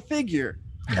long. Go figure.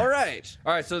 All right.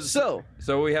 So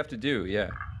what we have to do,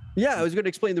 yeah. Yeah, I was going to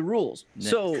explain the rules. Next.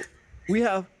 So we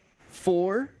have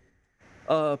four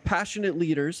passionate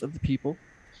leaders of the people.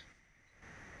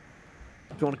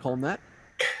 Do you want to call them that?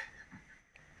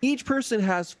 Each person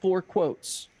has 4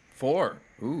 quotes. 4.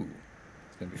 Ooh.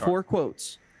 It's going to be hard. 4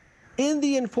 quotes. In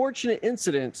the unfortunate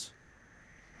incident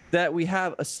that we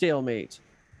have a stalemate,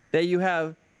 that you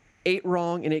have 8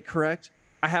 wrong and 8 correct,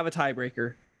 I have a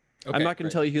tiebreaker. Okay, I'm not going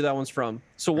to tell you who that one's from.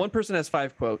 So one person has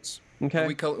 5 quotes. Okay. Are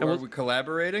we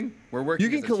collaborating? We're working. You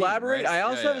can collaborate. Team, right? I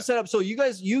also have it set up so you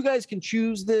guys can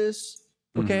choose this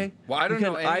Okay. Well, I don't You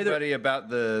know can either- anybody about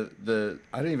the.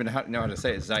 I don't even know how to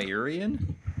say it. Zairian.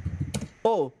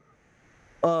 Oh,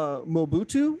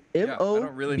 Mobutu. I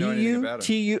don't really know anything about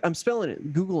him. M-O-B-U-T-U. I'm spelling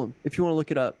it. Google him if you want to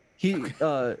look it up. He.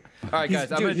 All right,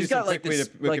 guys. I'm gonna do he's some got like quick this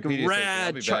Wikipedia search. I'll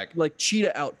rad be back. like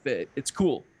cheetah outfit. It's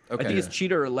cool. I Okay. think it's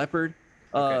cheetah or leopard.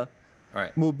 All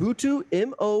right. Mobutu.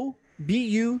 M-O-B-U-T-U.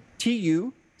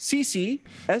 C-C.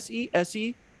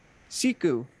 S-E-S-E.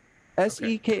 Siku.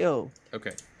 S-E-K-O.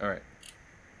 Okay. All right.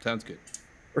 Sounds good.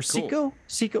 Or Seiko?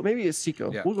 Seiko. Maybe it's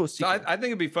Seiko. Yeah. We'll go So Seiko. I think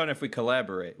it'd be fun if we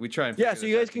collaborate. We try and Yeah, figure so this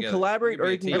you guys out can together. collaborate We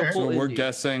or could you be can a go team. full So we're indie.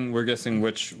 guessing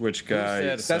which guy. said-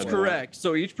 That's said what. correct.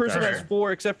 So each person has Alright.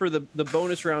 4, except for the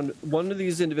bonus round. One of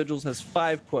these individuals has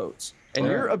 5 quotes, and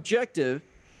your Alright. objective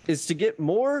is to get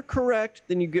more correct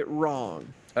than you get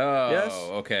wrong. Oh, Yes?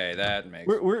 okay. That makes.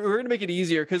 We're gonna make it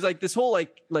easier because like this whole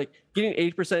like getting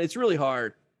 80%, it's really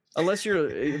hard unless you're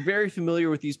very familiar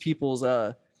with these people's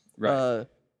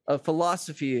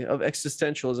philosophy of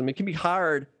existentialism. It can be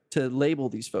hard to label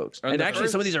these folks. And And the actually,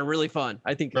 some of first- these are really fun.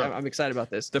 I think Yeah. I'm excited about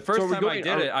this. The first So we're time I going-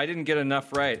 did it, I didn't get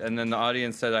enough right, and then the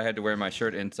audience said I had to wear my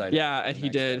shirt inside. Yeah, out and for he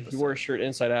the next did. He episode. wore a shirt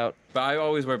inside out. But I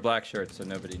always wear black shirts, so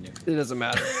nobody knew. It doesn't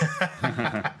matter.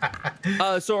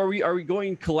 So are we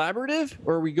going collaborative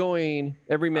or are we going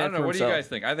every I man don't know. for What do you himself? guys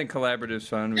think? I think collaborative's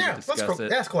fun. We Yeah, can discuss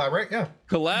it. let's collaborate. Yeah.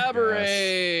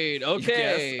 Collaborate.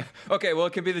 Okay. Yes. Okay. Well,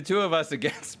 it could be the two of us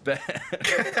against Ben.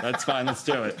 That's fine. Let's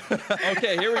do it.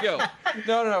 Okay, here we go.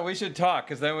 No. We should talk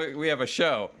because then we have a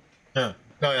show. Yeah.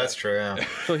 No, that's true. Yeah.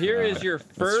 So here is your true.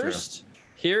 first.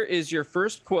 Here is your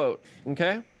first quote.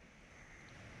 Okay.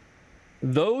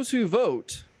 Those who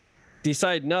vote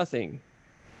decide nothing.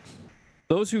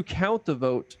 Those who count the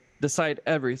vote decide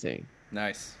everything.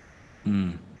 Nice.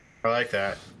 I like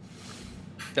that.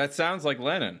 That sounds like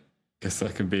Lenin. Guess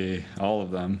that could be all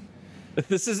of them.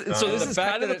 This is so. This The is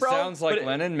fact kind of that the it problem. sounds like but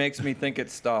Lenin makes me think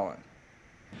it's Stalin.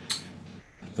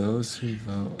 Those who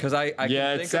vote. Because I can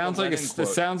Yeah, think it of sounds like Lenin it quote.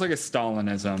 sounds like a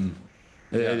Stalinism.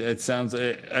 It sounds.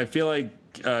 I feel like.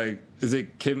 Is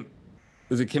it Kim?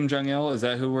 Is it Kim Jong Il? Is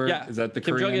that who we're? Yeah, Is that the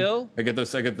Kim Korean? Jong-il. I get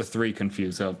the 3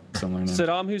 confused. Oh, similar names.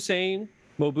 Saddam Hussein,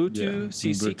 Mobutu, Yeah,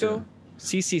 Sisiko, Mobutu.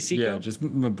 Sisiko, Yeah, just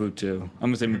Mobutu.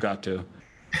 I'm gonna say Mugatu.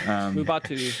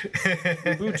 Mubatu,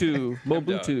 Mobutu,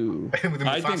 Mobutu. With the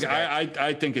I think Mufasa guy.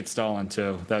 I think it's Stalin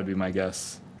too. That would be my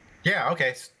guess. Yeah.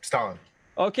 Okay. Stalin.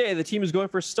 Okay, the team is going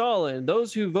for Stalin.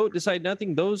 Those who vote decide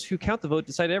nothing. Those who count the vote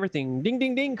decide everything. Ding,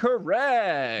 ding, ding.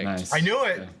 Correct. Nice. I knew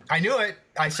it. Yeah. I knew it.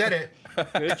 I said it.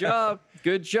 Good job.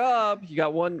 Good job. You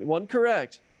got one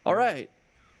correct. All right.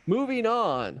 Moving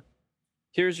on.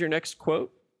 Here's your next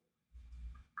quote.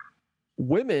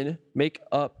 Women make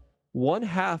up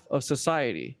 1/2 of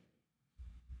society.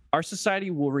 Our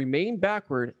society will remain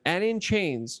backward and in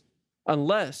chains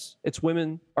unless its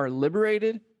women are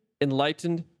liberated,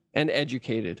 enlightened, and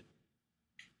educated.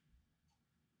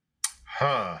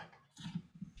 Huh.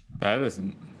 That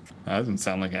doesn't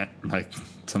sound like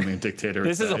something a dictator would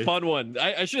This is a say. fun one.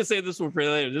 I should have saved this one for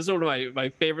later. This is one of my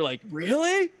favorite. Like,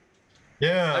 really?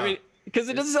 Yeah. I mean, because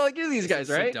it doesn't sound like any of these guys,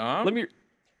 right? Saddam? Let me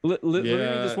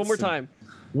read this one more Sad- time.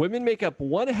 Women make up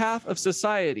 1/2 of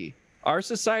society. Our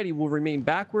society will remain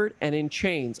backward and in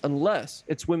chains unless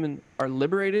its women are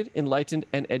liberated, enlightened,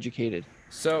 and educated.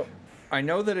 So, I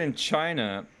know that in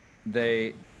China,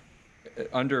 they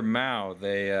under Mao,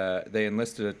 they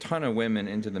enlisted a ton of women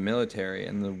into the military,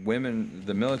 and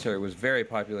the military was very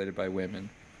populated by women.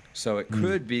 So it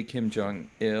could be Kim Jong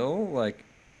Il, like.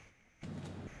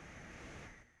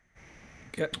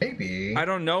 maybe. I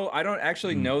don't know. I don't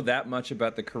actually know that much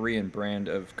about the Korean brand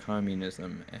of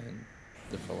communism and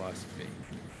the philosophy.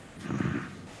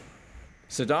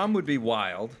 Saddam would be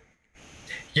wild.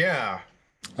 Yeah.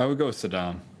 I would go with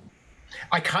Saddam.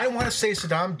 I kind of want to say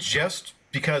Saddam just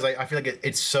because I feel like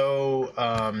it's so.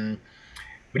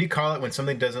 What do you call it when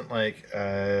something doesn't like?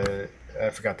 I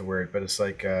forgot the word, but it's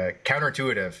like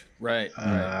counterintuitive. Right.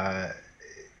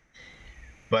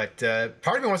 But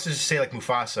part of me wants to just say like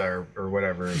Mufasa or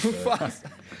whatever.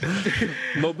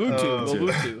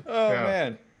 Mobutu. Oh Yeah.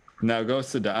 man. No, go with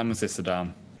Saddam. I'm gonna say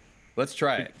Saddam. Let's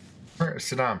try it.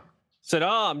 Saddam.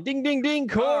 Saddam. Ding, ding, ding.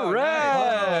 Correct.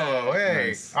 Oh, hey.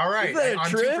 Nice. All right. Isn't that a I'm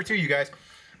trip? 2 for 2, you guys.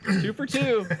 2 for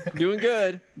 2. Doing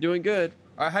good. Doing good.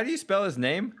 How do you spell his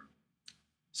name?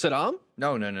 Saddam?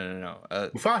 No.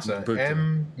 Mufasa. Mobutu.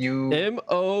 M-U.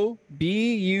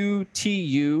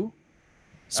 Mobutu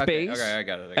space Okay, I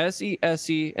got it.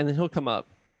 SESE, and then he'll come up.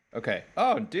 Okay.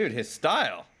 Oh, dude, his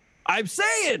style. I'm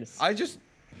saying, I just.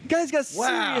 guy's got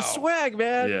Wow. serious swag,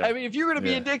 man. Yeah. I mean, if you're gonna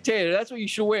be a Yeah. dictator, that's what you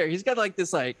should wear. He's got like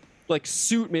this like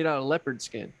suit made out of leopard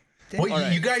skin.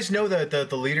 Well, you guys know the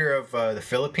leader of the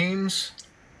Philippines?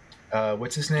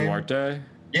 what's his name? Duarte.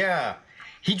 Yeah,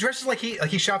 he dresses like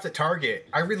he shops at Target.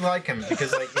 I really like him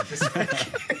because like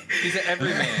He's an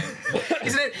everyman.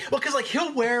 isn't it? Well, because like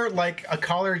he'll wear like a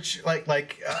collared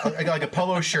like a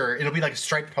polo shirt. It'll be like a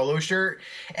striped polo shirt,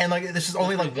 and like this is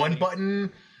only like one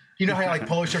button. You know how like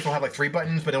polo shirts will have like 3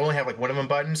 buttons, but they only have like one of them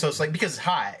button. So it's like because it's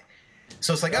hot.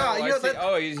 So it's like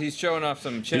He's showing off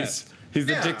some chest. He's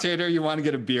the dictator you want to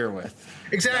get a beer with.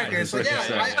 Exactly. It's like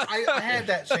I had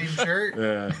that same shirt.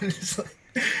 Yeah. It's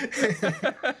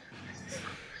like,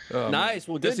 Nice.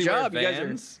 Well, good Does he wear job. You guys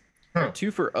Vans? are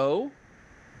 2 for 0.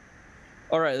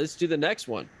 All right, let's do the next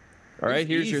one. All right,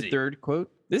 here's your easy. third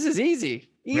quote. This is easy.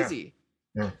 Easy.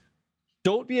 Yeah.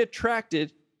 Don't be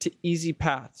attracted to easy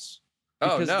paths.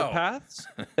 Oh, Because no. the paths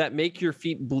that make your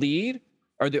feet bleed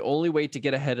are the only way to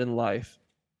get ahead in life.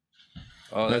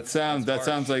 Oh, That sounds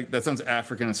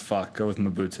African as fuck. Go with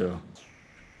Mobutu.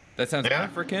 That sounds Yeah?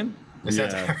 African.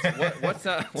 Yeah. What's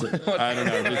that? I don't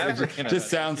know. African Just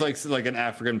sounds like an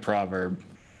African proverb.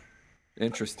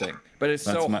 Interesting, but it's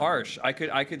That's so my- harsh. I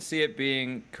could see it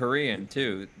being Korean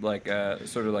too, like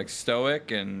sort of like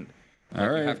stoic and All you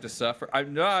right. have to suffer.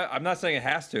 I'm not saying it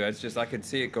has to. It's just I could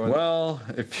see it going. Well,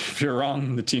 if you're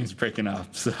wrong, the team's breaking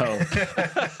up. So.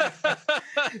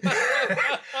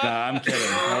 Nah, I'm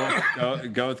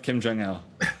kidding. Go with Kim Jong Il.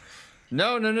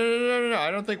 No.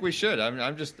 I don't think we should.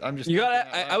 I'm just. You got.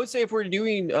 thinking out I would say if we're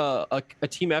doing a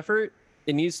team effort,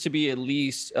 it needs to be at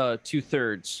least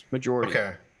 2/3 majority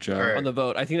okay. Joe. All right. on the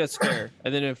vote. I think that's fair.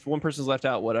 And then if one person's left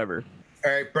out, whatever.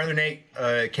 All right, brother Nate.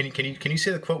 Can you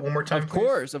say the quote one more time? Of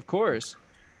course.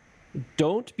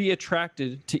 Don't be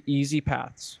attracted to easy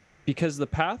paths because the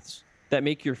paths that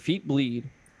make your feet bleed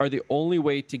are the only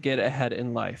way to get ahead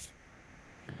in life.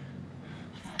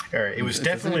 All right. It was It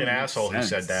doesn't definitely an even make asshole who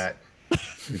said sense. that.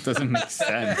 It doesn't make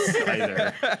sense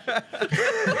either.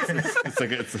 It's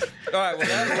like All right. Well,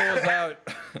 that rules out.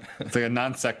 it's like a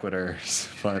non sequitur,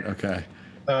 but okay.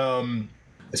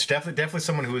 It's definitely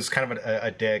someone who is kind of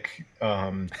a dick.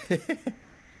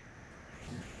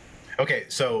 Okay,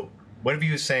 so one of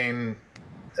you is saying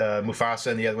Mufasa,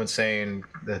 and the other one's saying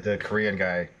the Korean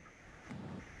guy.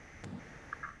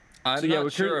 I'm So, yeah, not we're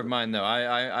sure cur- of mine though.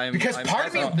 I'm Because I'm part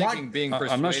of me thinking want- being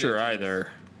persuaded. I'm not sure either,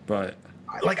 but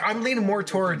Like I'm leaning more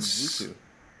towards Mobutu.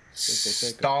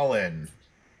 Stalin.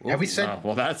 Have we said?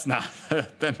 well, that's not.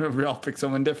 Then we all pick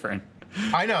someone different.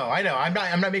 I know. I'm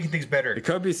not making things better. It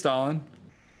could be Stalin.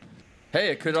 Hey,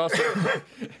 it could also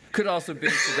be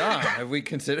Saddam. Have we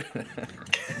considered?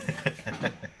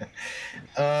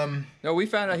 No, we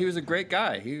found out he was a great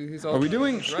guy. He's all Are we about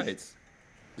doing- his rights?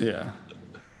 Yeah.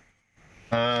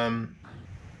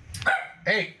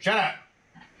 Hey, shut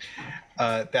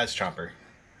up. That's Chomper.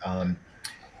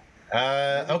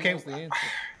 Okay. What's the answer?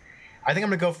 I think I'm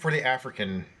gonna go for the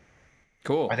African.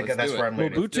 Cool. I think let's that's do where it. I'm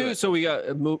leaning. do Mobutu. it. So we got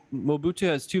Mobutu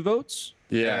has 2 votes.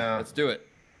 Yeah. Let's do it.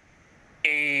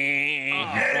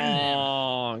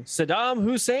 Wrong. Saddam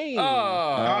Hussein. Oh,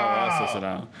 Also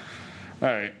Saddam. All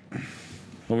right.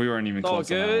 Well, we weren't even It's all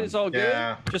close. on that good. one. It's all good.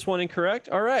 Yeah. Just one incorrect.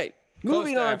 All right. close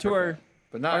Moving on to Africa,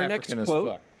 but not our African next as quote.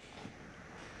 fuck.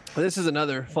 This is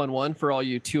another fun one for all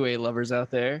you 2A lovers out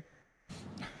there.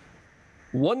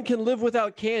 One can live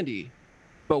without candy,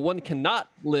 but one cannot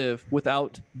live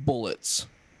without bullets.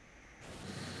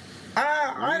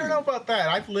 I don't know about that.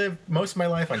 I've lived most of my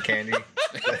life on candy.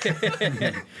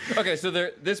 Okay, so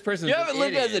this person. You haven't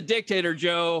lived as a dictator,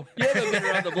 Joe. You haven't been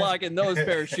around the block in those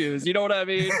pair of shoes. You know what I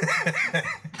mean?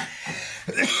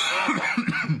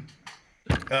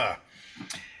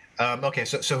 Okay,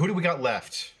 so who do we got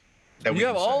left? that we You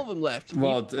have can all say? of them left.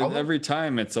 Well, every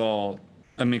time it's all.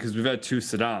 I mean, because we've had 2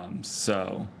 Saddams,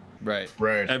 so Right.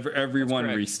 Right. everyone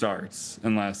correct. restarts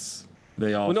unless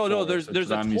they all. Well, no. fall. There's So a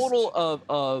Saddam used- total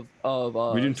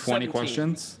of. We doing 20 17.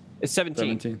 questions. It's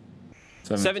 17.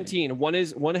 17. One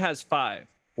has 5.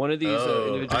 One of these Oh, I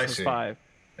individuals has see. 5.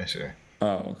 I see.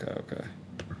 Oh, okay.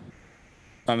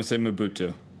 I'm gonna say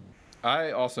Mobutu.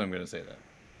 I also am going to say that.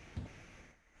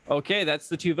 Okay, that's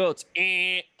the 2 votes.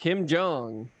 Kim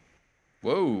Jong.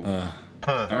 Whoa. Huh.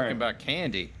 Talking right. about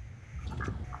candy.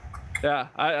 Yeah,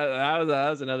 that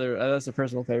was another. That's a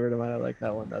personal favorite of mine. I like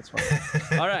that one. That's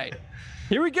fine. All right,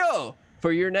 here we go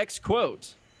for your next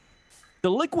quote.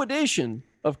 The liquidation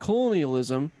of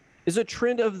colonialism is a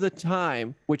trend of the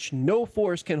time which no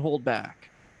force can hold back.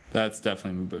 That's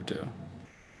definitely Mobutu.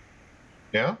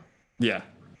 Yeah. Yeah.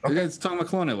 Okay. It's talking about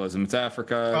colonialism. It's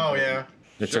Africa. Oh yeah.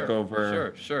 They took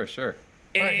over. Sure.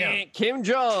 Right, yeah. Kim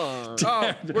Jong.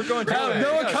 Oh, we're going to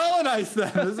No one colonized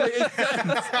them. It's like,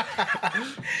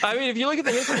 I mean, if you look at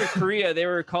the history of Korea, they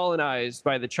were colonized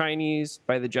by the Chinese,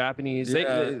 by the Japanese.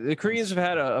 Yeah. The Koreans have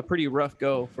had a pretty rough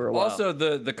go for a while. Also,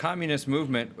 the communist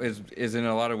movement is in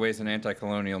a lot of ways an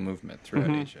anti-colonial movement throughout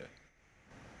Asia.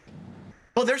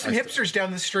 Well, there's some hipsters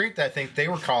down the street that think they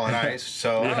were colonized.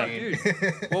 So I mean,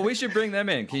 Well, we should bring them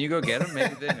in. Can you go get them?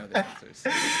 Maybe they know the answers.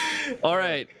 All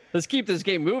right, let's keep this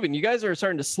game moving. You guys are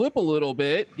starting to slip a little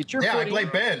bit. Get your yeah, I footing. blame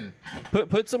Ben.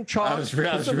 Put some chalk. I was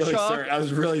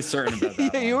really certain about that.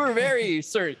 Yeah, one. you were very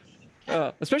certain.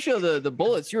 Especially the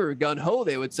bullets, you were gun ho,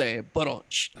 they would say. But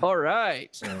all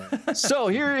right. So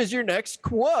here is your next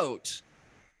quote.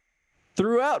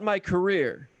 Throughout my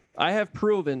career, I have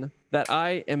proven that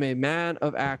I am a man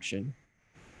of action.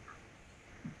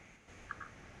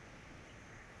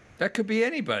 That could be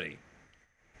anybody.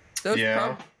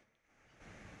 Yeah.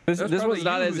 This was probably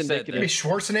not you as who said Maybe indicative.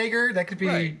 Schwarzenegger. That could be.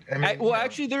 Right. I mean, Well,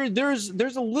 actually, there's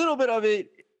a little bit of it.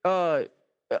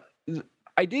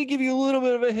 I did give you a little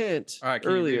bit of a hint All right,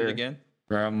 can you read earlier. it again?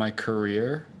 Throughout my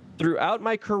career, Throughout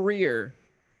my career,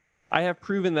 I have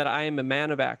proven that I am a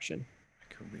man of action.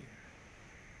 Career.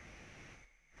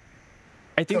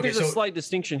 I think Okay, there's a so- slight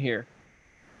distinction here.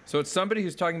 So it's somebody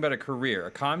who's talking about a career.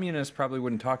 A communist probably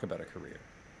wouldn't talk about a career.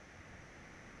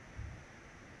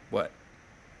 What?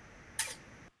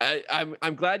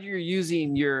 I'm glad you're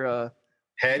using your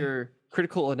head.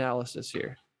 critical analysis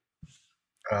here.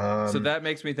 So that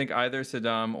makes me think either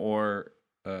Saddam or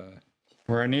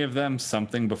were any of them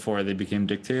something before they became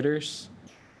dictators?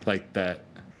 Like that.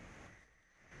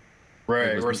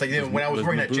 Right. was- Where it's like when I was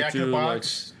wearing that Jack in the Mobutu,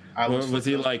 Box. I Was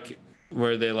he like?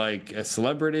 Were they like a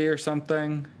celebrity or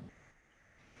something?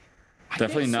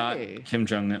 Definitely can't not say. Kim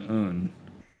Jong Un.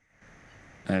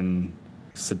 And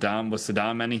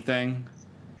Saddam anything?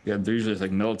 Yeah, they're usually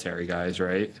like military guys,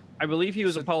 right? I believe he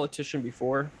was a politician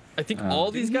before. I think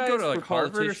all these didn't he guys go to were like Harvard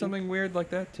or politicians. something weird like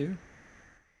that too?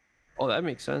 Oh, that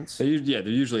makes sense. They're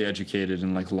usually educated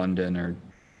in like London or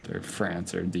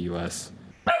France or the U.S.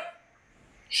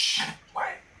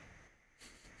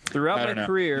 Throughout I my don't know.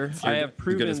 career, I have good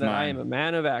proven as that I mine. am a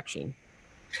man of action.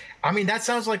 I mean, that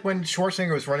sounds like when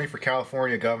Schwarzenegger was running for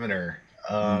California governor.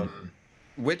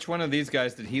 Which one of these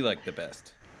guys did he like the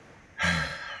best?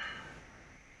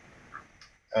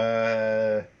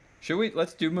 Should we?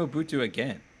 Let's do Mobutu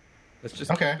again. Let's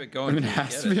just Okay. keep it going. It till we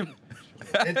has get to be.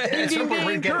 it. At some point, we're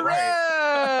gonna get it right.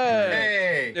 Correct!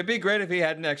 Hey. It'd be great if he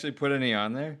hadn't actually put any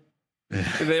on there.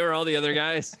 They were all the other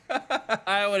guys.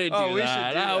 I wouldn't do Oh, we should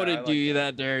that. do I that. wouldn't I like do you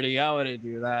that dirty. I wouldn't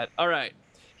do that. All right.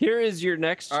 Here is your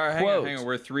next All right, quote. hang on.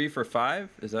 We're 3 for 5.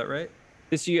 Is that right?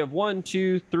 So you have 1,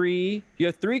 2, 3. You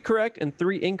have 3 correct and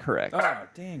 3 incorrect. Oh,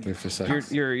 dang Wait it. for a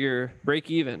second. You're break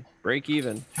even. Break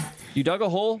even. You dug a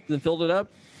hole, then filled it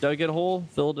up. Dug a hole,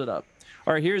 filled it up.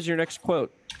 All right, here's your next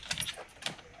quote.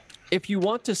 If you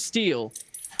want to steal,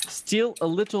 steal a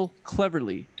little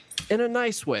cleverly, in a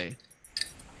nice way.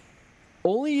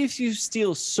 Only if you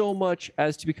steal so much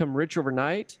as to become rich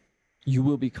overnight, you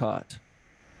will be caught.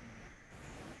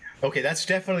 Okay, that's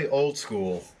definitely old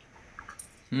school.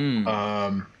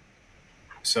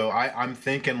 So I'm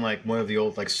thinking like one of the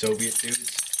old like Soviet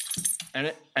dudes.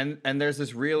 And there's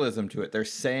this realism to it. They're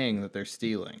saying that they're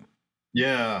stealing.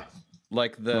 Yeah.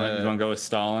 Like You want to go with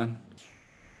Stalin?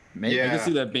 maybe Yeah. I can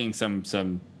see that being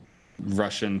some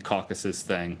Russian Caucasus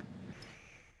thing.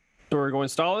 So we're going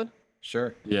Stalin?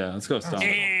 Sure. Yeah, let's go with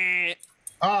Stalin.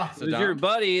 Ah, There's your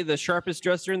buddy, the sharpest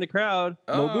dresser in the crowd,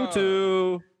 Oh.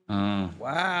 Mobutu.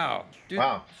 Wow. Dude,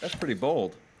 Wow. That's pretty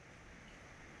bold.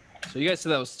 So you guys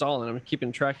said that was Stalin. I'm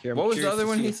keeping track here. I'm What was the curious other to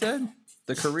one see. he said?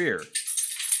 The career.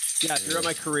 Yeah, throughout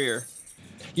my career.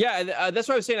 Yeah, that's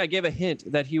why I was saying I gave a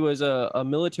hint that he was a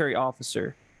military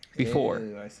officer before.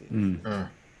 Ew, I see.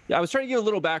 Yeah, I was trying to give a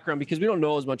little background because we don't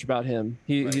know as much about him.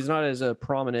 He's not as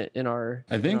prominent in our.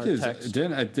 I think in our his text.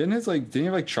 didn't he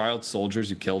have like child soldiers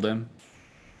who killed him?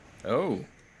 Oh.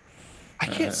 I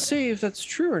can't say if that's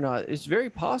true or not. It's very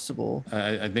possible.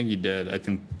 I think he did. I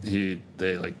think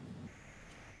they like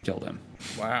killed him.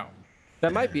 Wow.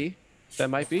 That might be. That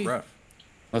might be. Rough.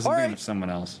 Unless All I'm thinking right. of someone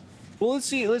else. Well, let's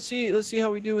see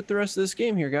how we do with the rest of this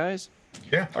game here, guys.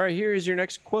 yeah. All right, here is your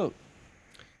next quote.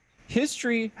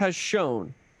 History has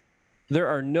shown there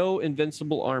are no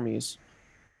invincible armies.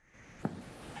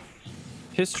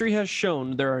 History has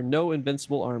shown there are no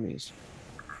invincible armies.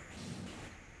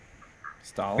 We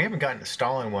Stalin. haven't gotten to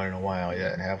Stalin one in a while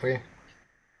yet, have we?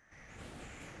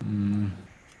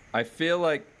 I feel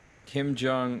like Kim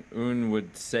Jong Un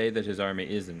would say that his army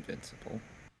is invincible.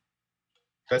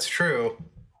 That's true.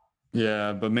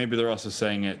 Yeah, but maybe they're also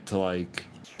saying it to like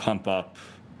pump up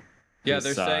Yeah, his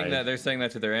they're side. saying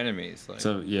that to their enemies. Like,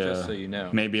 So yeah, just so you know.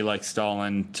 maybe like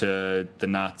Stalin to the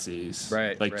Nazis,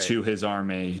 Right, Like right. to his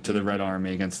army, to the Red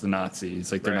Army against the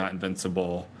Nazis. Like they're Right. not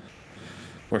invincible.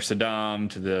 Or Saddam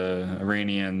to the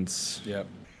Iranians, Yep.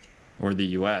 or the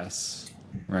U.S.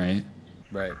 Right?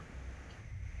 Right.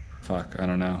 Fuck, I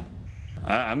don't know.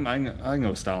 I can go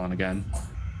with Stalin again.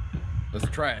 Let's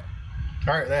try it.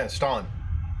 All right, then Stalin.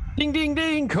 Ding, ding,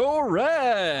 ding.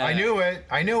 Correct. I knew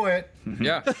it.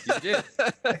 Yeah, you did.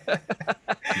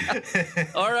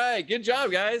 All right. Good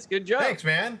job, guys. Good job. Thanks,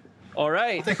 man. All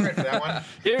right. Take credit for that one.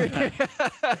 Here.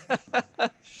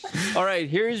 All right.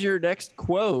 Here's your next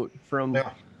quote from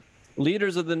Yeah.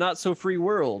 Leaders of the Not So Free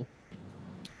World.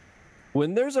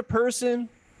 When there's a person,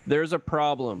 there's a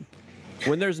problem.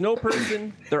 When there's no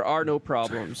person, there are no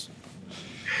problems.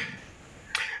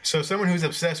 So someone who's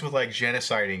obsessed with like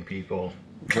genociding people.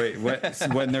 Wait,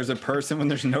 when there's a person, when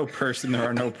there's no person, there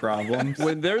are no problems.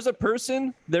 When there's a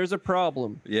person, there's a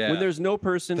problem. Yeah. When there's no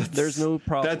person, there's no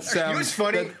problem. That sounds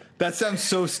funny? That sounds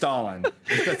so Stalin.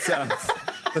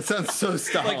 That sounds so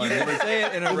Stalin. Like you can say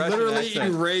it in a Russian literally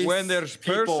accent. erase When there's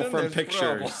people person, from there's pictures.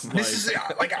 problem. This is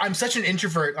like I'm such an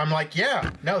introvert. I'm like,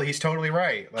 yeah, no, he's totally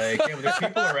right. Like, yeah, when there's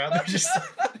people around, they're just.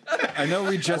 I know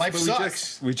we Life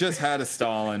sucks. just had a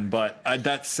Stalin, but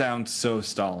that sounds so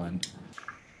Stalin.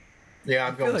 Yeah,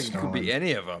 I'm I feel going like with it could Stalin. be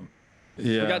any of them.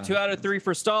 Yeah. We got 2 out of 3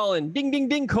 for Stalin. Ding, ding,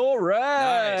 ding.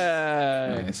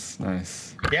 Correct.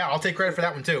 Nice. Yeah, I'll take credit for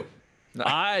that one too.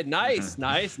 Nice.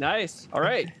 All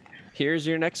right. Here's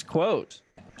your next quote.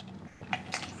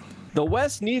 The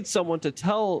West needs someone to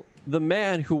tell the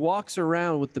man who walks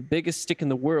around with the biggest stick in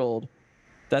the world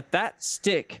that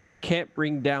stick can't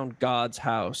bring down God's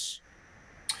house.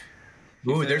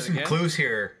 Ooh, say there's that some again? clues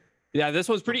here. Yeah, this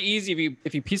one's pretty easy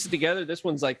if you piece it together. This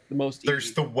one's like the most There's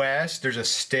easy. the West. There's a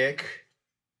stick.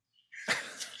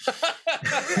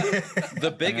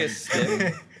 The biggest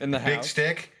stick in the house. Big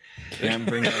stick. Can't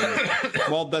bring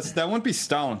well, that wouldn't be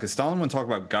Stalin, because Stalin wouldn't talk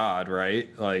about God, right?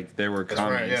 Like they were That's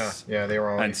right. communists. Yeah, they were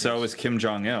all. And so is Kim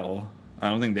Jong Il. I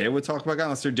don't think they would talk about God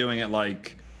unless they're doing it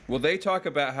like. Well, they talk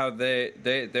about how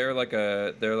they're like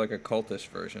a cultish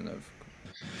version of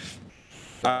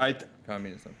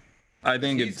communism. I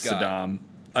think He's it's God. Saddam.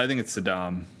 I think it's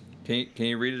Saddam. Can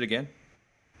you read it again?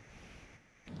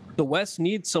 The West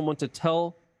needs someone to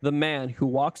tell the man who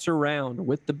walks around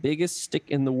with the biggest stick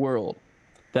in the world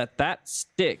that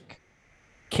stick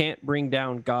can't bring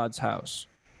down God's house.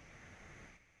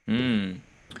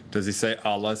 Does he say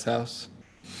Allah's house?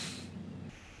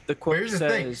 The quote Here's the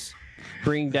thing. says,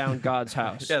 "Bring down God's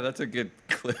house." Yeah, that's a good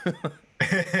clue.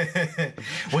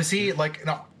 Was he like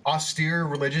an austere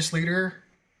religious leader,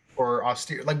 or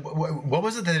austere? Like, what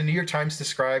was it that the New York Times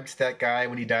described that guy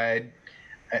when he died?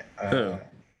 Who?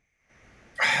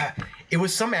 It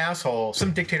was some asshole,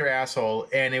 some dictator asshole,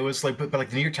 and it was like, but like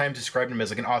the New York Times described him as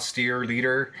like an austere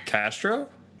leader. Castro?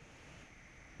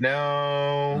 No,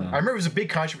 I remember it was a big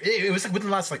controversy. It was like within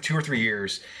the last like 2 or 3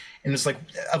 years, and it's like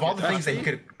of all the things that he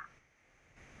could.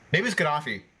 Maybe it's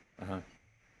Gaddafi.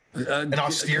 An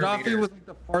austere Gaddafi leader. was like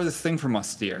the farthest thing from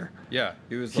austere. Yeah,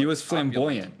 he was. He like, was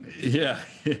flamboyant. Yeah.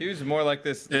 He was more like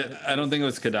this. I don't think it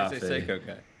was Gaddafi. Seiko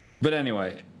guy. But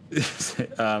anyway,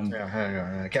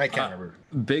 Yeah, I can't remember.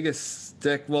 biggest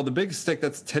stick. Well, the biggest stick,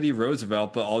 that's Teddy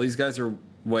Roosevelt, but all these guys are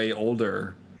way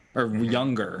older or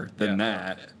younger than Yeah.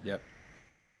 that, Yep.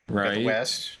 Got right? the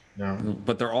West. No,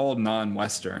 But they're all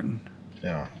non-Western.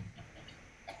 no.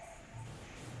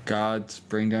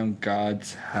 Bring down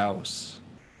God's house.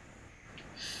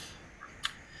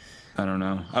 I don't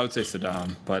know. I would say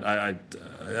Saddam, but I've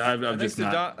I think just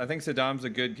not. Saddam. I think Saddam's a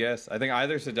good guess. I think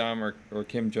either Saddam or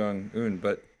Kim Jong Un,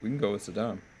 but we can go with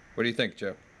Saddam. What do you think,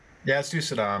 Joe? Yeah, let's do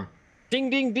Saddam. Ding,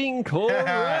 ding, ding.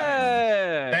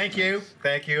 Correct. Thank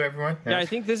you, everyone. Yeah, I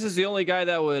think this is the only guy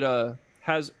that would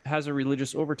has a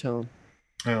religious overtone,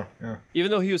 Oh, yeah.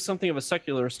 even though he was something of a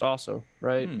secularist, also,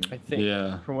 right? I think.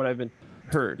 Yeah. From what I've been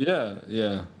heard.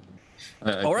 Yeah.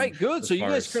 I All right, think good. as So you far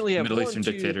guys as currently have Middle 1, Eastern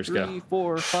 2, dictators 3, go.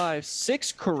 4, 5,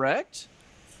 6 correct,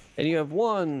 and you have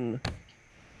 1,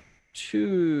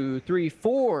 2, 3,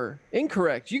 4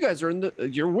 incorrect. You guys are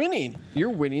you're winning.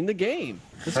 You're winning the game.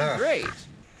 This is great.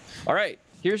 All right,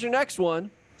 here's your next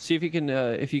one. See if you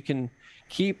can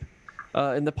keep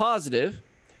in the positive.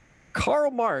 Karl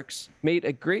Marx made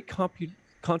a great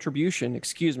contribution.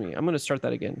 Excuse me. I'm going to start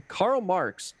that again. Karl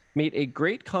Marx made a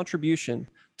great contribution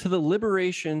to the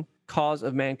liberation cause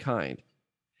of mankind.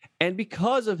 And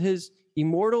because of his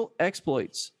immortal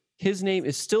exploits, his name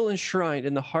is still enshrined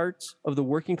in the hearts of the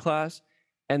working class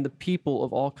and the people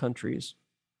of all countries.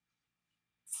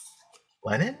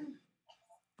 Lenin?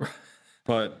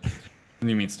 But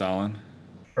you mean Stalin?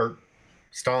 Or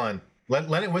Stalin.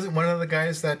 Lenin wasn't one of the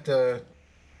guys that.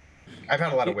 I've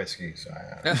had a lot of whiskey, so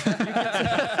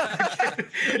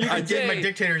I did my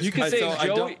dictators. You can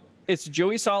say it's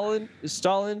Joey Stalin,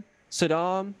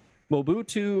 Saddam,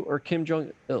 Mobutu, or Kim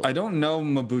Jong Il. I don't know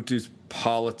Mobutu's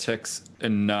politics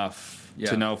enough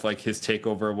to know if like his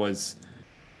takeover was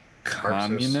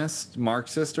communist,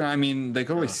 Marxist, or I mean, they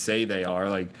could always say they are.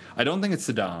 Like, I don't think it's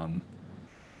Saddam.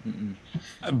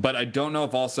 But I don't know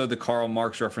if also the Karl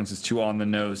Marx reference is too on the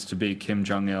nose to be Kim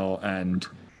Jong Il and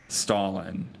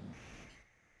Stalin.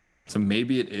 So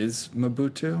maybe it is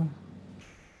Mobutu.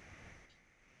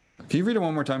 Can you read it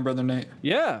one more time, Brother Nate?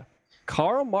 Yeah.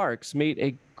 Karl Marx made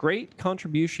a great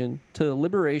contribution to the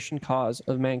liberation cause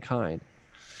of mankind.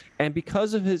 And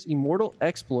because of his immortal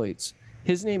exploits,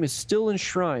 his name is still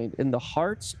enshrined in the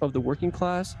hearts of the working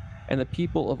class and the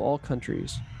people of all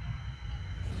countries.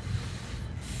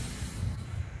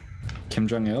 Kim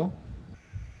Jong Il?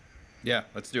 Yeah,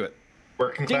 let's do it.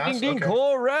 Working class? Ding, Okay.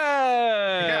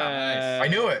 correct! Yeah, nice. I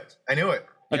knew it.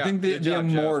 I think the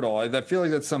immortal, I feel like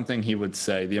that's something he would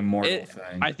say, the immortal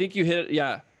thing. I think you hit it,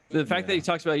 yeah. The fact that he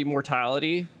talks about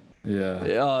immortality,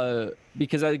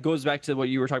 because that goes back to what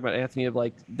you were talking about, Anthony, of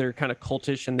like they're kind of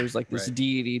cultish and there's like this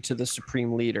deity to the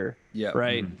supreme leader. Yeah.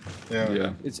 Right.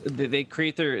 Yeah. They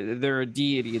create they're a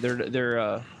deity.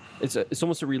 It's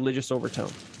almost a religious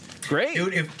overtone. Great.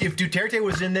 Dude, if Duterte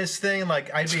was in this thing,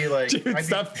 like I'd be like,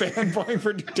 stop fanboying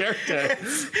for Duterte.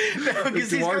 No,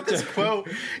 because he's got this quote.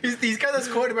 He's got this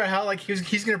quote about how like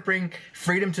he's gonna bring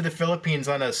freedom to the Philippines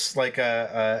on a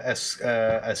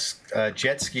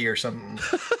jet ski or something.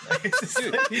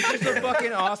 Dude, he's just a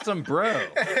fucking awesome bro.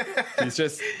 He's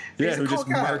just who just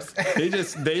marks. They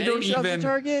don't even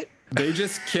target. They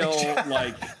just kill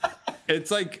like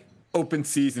it's like open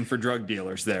season for drug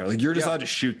dealers there. Like you're just allowed to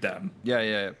shoot them.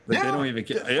 Yeah. Like, they don't even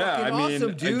care. Yeah, I mean,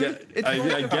 awesome, dude.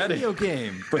 I get video it.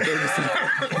 Game. But they're just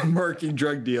like, murky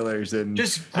drug dealers and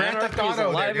just Grand Theft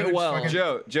Auto. Alive and well.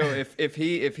 Joe, if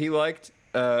he liked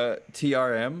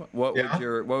TRM, what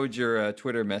would your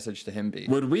Twitter message to him be?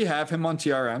 Would we have him on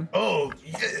TRM? Oh,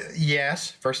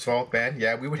 yes. First of all, Ben,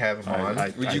 yeah, we would have him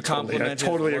on. Would you compliment his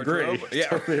totally agree. wardrobe? Yeah,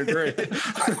 totally agree.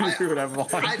 We would have him on.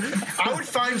 I would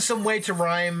find some way to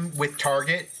rhyme with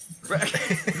Target. we would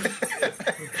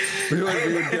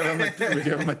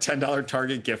give him a $10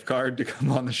 Target gift card to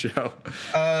come on the show.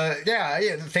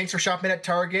 Yeah. Thanks for shopping at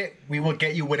Target. We will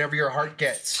get you whatever your heart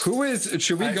gets.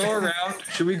 Should we go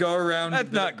around?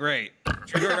 That's not great.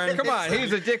 Should we go around? Come on,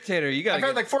 he's a dictator. You got. I've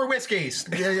had like 4 whiskeys.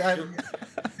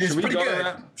 It's pretty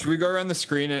good. Should we go around the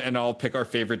screen and all pick our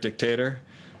favorite dictator?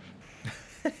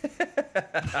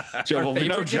 Joe, we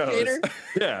know Joe's.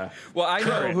 Yeah. Well, I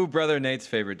know who Brother Nate's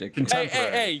favorite dictator.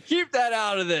 Hey, keep that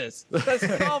out of this. That's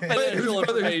confidential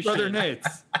information. Brother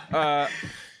Nate's.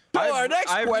 Our next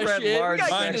question.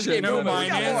 You know who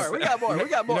mine is? We got more. You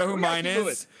know who mine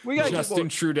is? Justin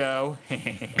Trudeau.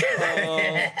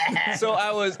 So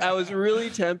I was really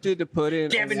tempted to put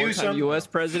in a wartime U.S.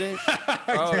 president.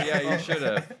 Oh yeah, you should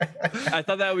have. I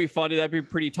thought that would be funny. That'd be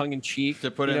pretty tongue in cheek.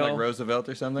 To put in like Roosevelt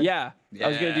or something. Yeah. I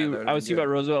was thinking about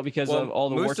Roosevelt because of all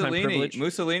the wartime privilege.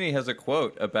 Mussolini has a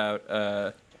quote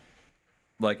about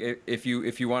like if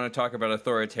you want to talk about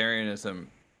authoritarianism,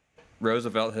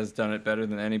 Roosevelt has done it better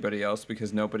than anybody else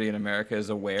because nobody in America is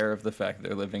aware of the fact that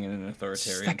they're living in an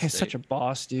authoritarian That guy's state. such a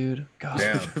boss, dude. God.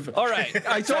 Yeah. All right.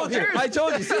 I told you. See,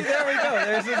 there we go.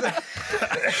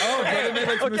 Brother Nate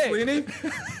likes Mussolini?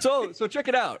 So check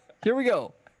it out. Here we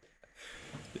go.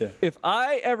 Yeah. If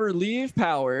I ever leave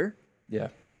power,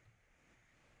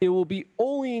 it will be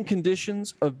only in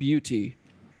conditions of beauty,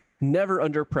 never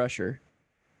under pressure.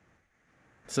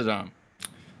 Saddam.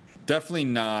 Definitely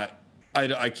not.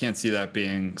 I can't see that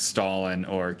being Stalin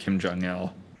or Kim Jong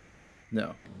Il.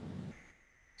 No.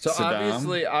 So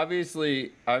Saddam?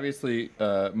 obviously,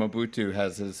 Mobutu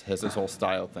has his whole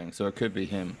style thing. So it could be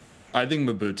him. I think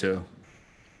Mobutu.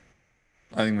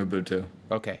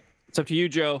 Okay. It's up to you,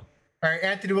 Joe. All right,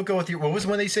 Anthony, we'll go with you. What was the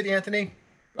one that you said, Anthony?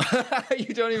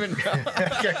 You don't even know.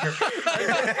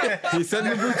 He said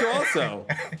Mobutu also.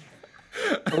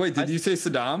 Oh, wait, did you say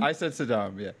Saddam? I said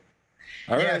Saddam, yeah.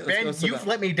 All Yeah, right, Ben, let's go you've Saddam.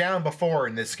 let me down before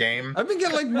in this game. I've been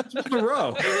getting like multiple in a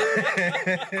row.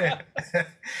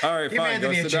 All right, Give fine.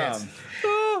 Go Anthony a chance.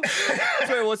 Saddam.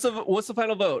 Sorry, what's the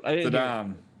final vote? I didn't hear.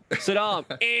 Saddam.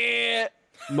 Saddam.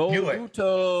 Knew it.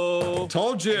 Mobutu.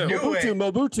 Told you. Knew it.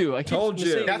 Mobutu. I keep Told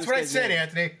you. saying That's this what I guy's said, name.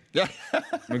 Anthony.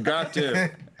 We got to.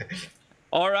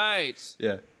 All right.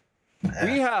 Yeah.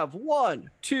 We have 1,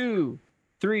 2,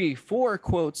 3, 4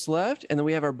 quotes left, and then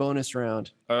we have our bonus round.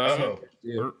 Oh.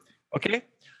 Okay.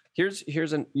 Here's your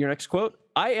next quote.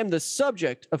 I am the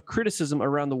subject of criticism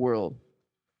around the world.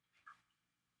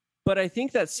 But I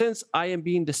think that since I am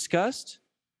being discussed,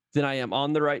 then I am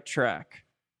on the right track.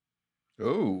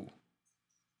 Ooh.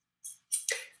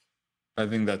 I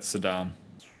think that's Saddam.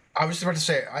 I was just about to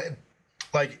say,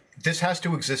 this has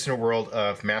to exist in a world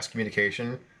of mass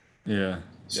communication. Yeah.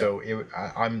 So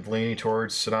I'm leaning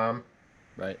towards Saddam.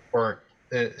 Right. Or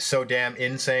so damn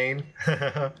insane.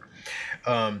 Yeah,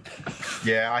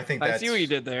 I think that's... I see what you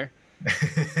did there.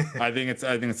 I think it's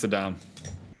Saddam.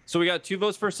 So we got 2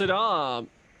 votes for Saddam.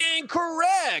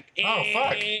 Incorrect. Oh,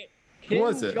 fuck. Who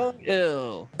was it?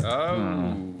 Jong-il. Oh.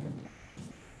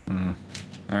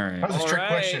 All right. That was a All trick right.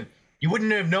 question. You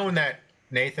wouldn't have known that,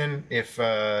 Nathan, if you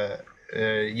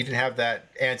didn't have that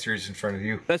answers in front of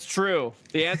you. That's true.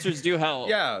 The answers do help.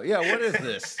 Yeah. What is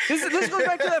this? This goes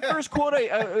back to that first quote.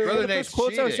 The Nate's first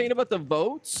quotes I was cheating. saying about the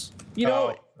votes. You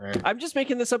know, right. I'm just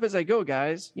making this up as I go,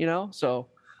 guys. You know, so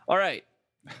all right.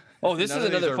 Oh, this None is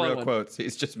of these another are fun real one. quotes.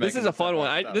 He's just This making is a fun stuff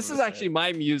one. up. This is actually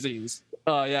my musings.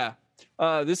 Yeah.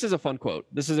 This is a fun quote.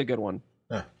 This is a good one.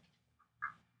 Huh.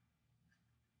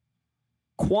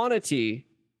 Quantity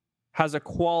has a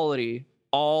quality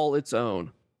all its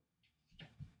own.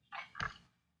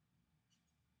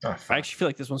 Oh, I fuck. actually feel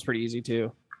like this one's pretty easy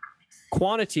too.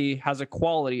 Quantity has a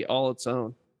quality all its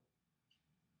own.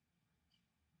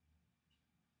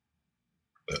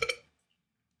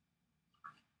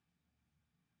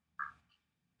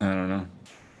 I don't know.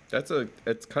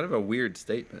 It's kind of a weird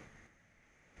statement.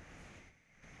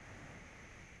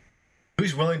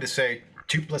 Who's willing to say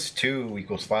 2 +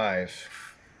 2 =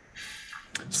 5?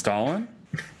 Stalin?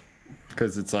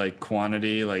 Because it's like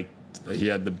quantity, like he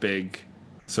had the big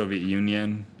Soviet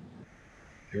Union.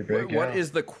 You're big, What yeah.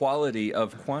 is the quality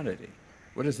of quantity?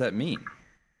 What does that mean?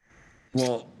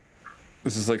 Well,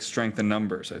 this is like strength in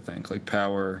numbers, I think, like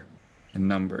power in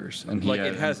numbers. And Like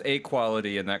it has a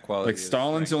quality, and that quality. like is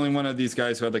Stalin's the strength. only one of these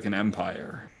guys who had like an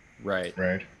empire. Right.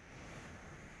 Right.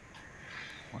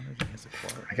 Quantity has a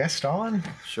quality. I guess Stalin?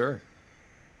 Sure.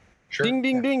 Sure. Ding,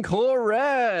 ding, ding.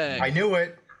 Correct. I knew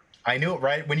it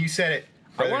right when you said it.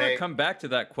 I Brother want to Nate. come back to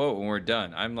that quote when we're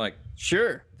done. I'm like,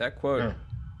 Sure. that quote, Yeah.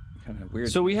 kind of weird.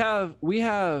 So we have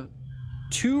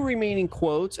 2 remaining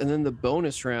quotes and then the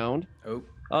bonus round. Oh.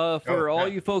 For Oh, all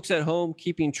yeah. you folks at home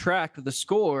keeping track of the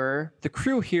score, the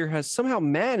crew here has somehow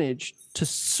managed to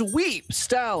sweep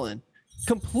Stalin.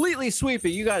 Completely sweep it.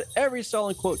 You got every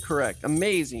Stalin quote correct.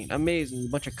 Amazing. You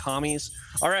bunch of commies.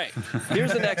 All right.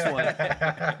 Here's the next one.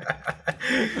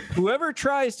 Whoever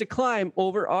tries to climb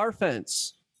over our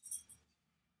fence,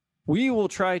 we will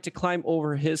try to climb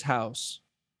over his house.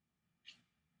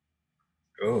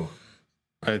 Oh.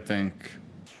 I think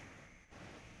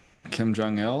Kim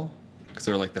Jong-il, because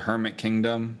they're like the Hermit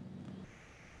Kingdom,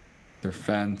 their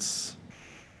fence.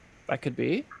 That could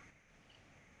be.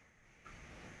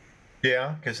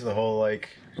 Yeah, because of the whole like.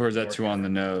 Or is that too on the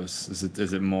nose?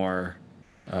 Is it more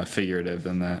figurative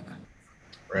than that?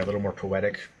 Right, a little more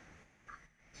poetic.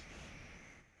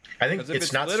 I think 'Cause if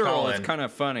it's not literal, Stalin. it's kind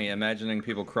of funny imagining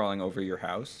people crawling over your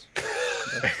house.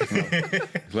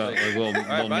 Well, we'll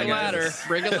bye, make guys.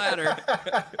 Bring a ladder.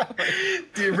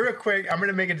 Dude, real quick, I'm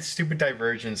gonna make a stupid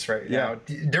divergence right now.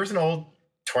 There's an old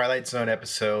Twilight Zone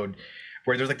episode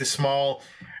where there's like this small,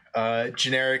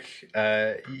 generic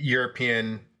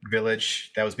European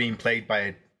village that was being plagued by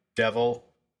a devil,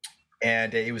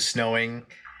 and it was snowing,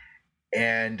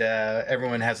 and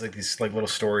everyone has like these like little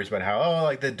stories about how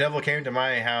like the devil came to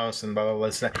my house and blah blah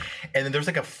blah. And then there's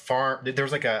like a farm. There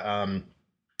was like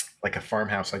a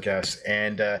farmhouse, I guess,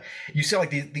 and you see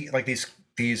like these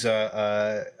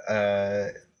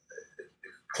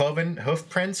cloven hoof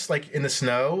prints like in the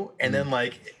snow, and then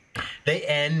like they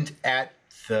end at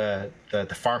the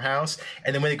farmhouse,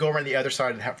 and then when they go around the other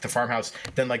side of the farmhouse,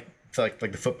 then like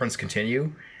the footprints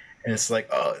continue, and it's like,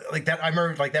 oh, like that. I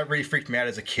remember like that really freaked me out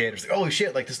as a kid. It was like, holy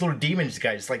shit, like this little demon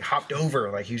guy just like hopped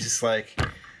over, like he was just like.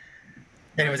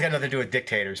 Anyways, it got nothing to do with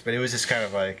dictators, but it was just kind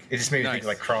of like it just made me think of,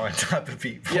 like crawl on top of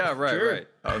people. Yeah, right.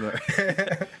 Oh, no.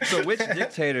 So which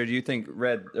dictator do you think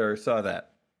read or saw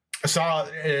that? I saw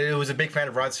it was a big fan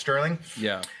of Rod Sterling.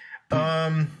 Yeah.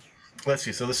 Let's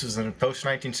see. So this was in post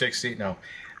 1960. No.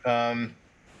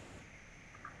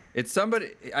 It's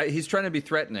somebody. He's trying to be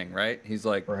threatening, right? He's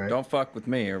like, Right. "Don't fuck with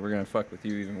me, or we're gonna fuck with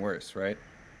you even worse," right?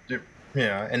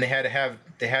 Yeah, and they had to have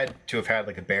had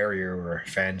like a barrier or a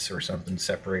fence or something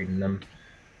separating them.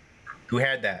 Who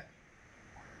had that?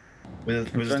 Was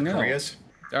it the Koreas?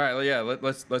 All right. Well, yeah.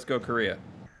 Let's go Korea.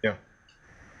 Yeah.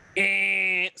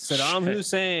 Saddam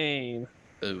Hussein.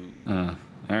 Ooh. All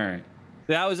right.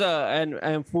 That was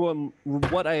and from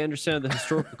what I understand of the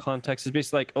historical context is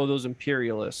basically like, oh, those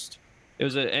imperialists. It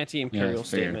was an anti-imperial Yeah, fair.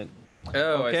 statement.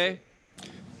 Oh. Okay.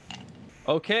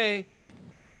 Okay.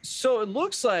 So it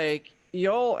looks like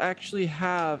y'all actually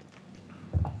have,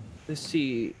 let's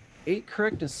see, 8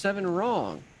 correct and 7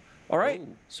 wrong. All right.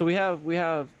 Ooh. So we have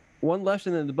 1 left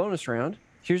in the bonus round.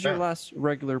 Here's your last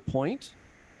regular point.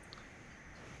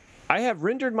 I have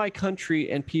rendered my country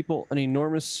and people an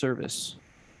enormous service.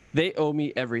 They owe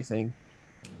me everything.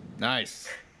 Nice.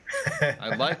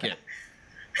 I like it.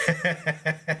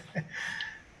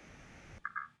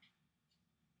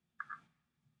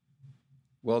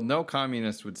 Well, no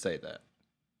communist would say that.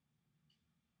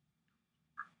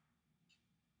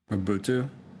 Mobutu.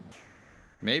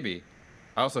 Maybe.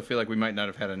 I also feel like we might not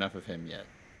have had enough of him yet.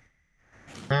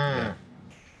 Yeah.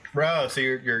 Bro, so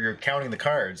you're counting the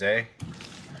cards, eh?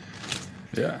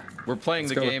 Yeah. We're playing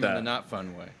Let's the go game with in the that. not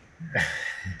fun way.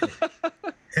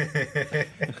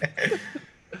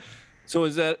 So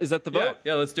is that the vote?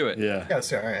 Yeah, let's do it. Yeah. Yeah,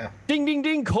 sorry, yeah. Ding ding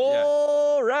ding! Correct.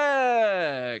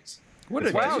 What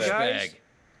a Wow, douchebag. guys.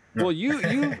 Well, you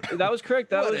that was correct.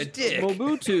 That What was a dick.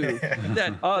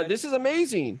 Mobutu. This is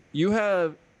amazing. You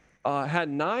have had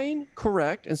 9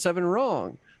 correct and 7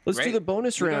 wrong. Let's do Great. the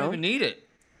bonus We don't round. even need it.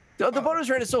 The bonus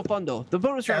round is so fun, though. The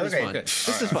bonus round is okay, fun. good.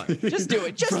 This is fun. Just do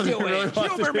it. Just do it.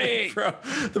 Humor me. Bro,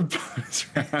 the bonus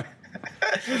round.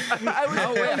 I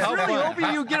was really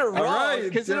hoping you get it wrong right,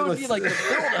 because then it would be like the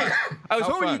build-up. I was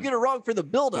How hoping you fun. get it wrong for the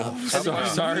build-up.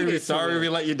 Sorry we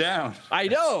let you down. I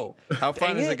know. How fun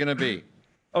Dang is it. it going to be?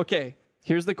 Okay,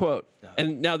 here's the quote.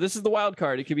 And now this is the wild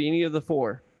card. It could be any of the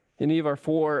 4. Any of our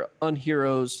 4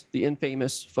 unheroes, the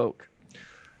infamous folk.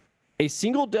 A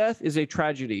single death is a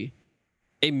tragedy.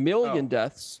 A million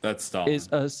deaths That's Stalin. is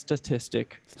a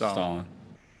statistic. Stalin.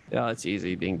 Yeah, it's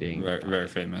easy. Ding ding. Very, very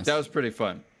famous. That was pretty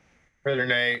fun. Brother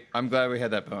Nate. I'm glad we had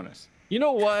that bonus. You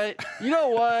know what?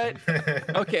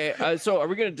 Okay, so are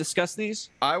we going to discuss these?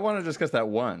 I want to discuss that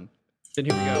one. Then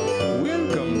here we go.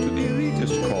 Welcome to the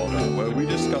Elitist Corner, where we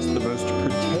discuss the most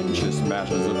pretentious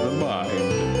matters of the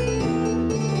mind.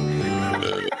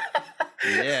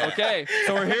 Yeah. Okay,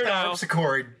 so we're here now.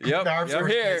 Harpsichord. Yep, The harpsichord we're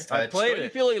here. gets I touched. played Don't you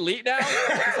it. feel elite now?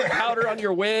 Put some powder on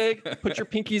your wig. Put your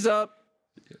pinkies up.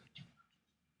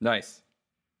 Nice.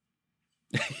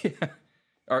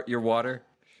 Your water.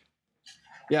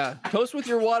 Yeah, toast with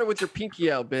your water with your pinky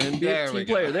out, Ben. Be There a we team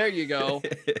go. player. There you go.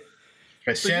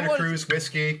 Right, Santa wanted- Cruz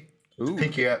whiskey. Ooh.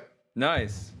 Pinky up.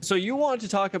 Nice. So you wanted to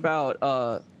talk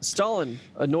about Stalin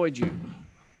annoyed you.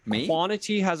 Me?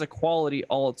 Quantity has a quality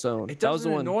all its own. It That was the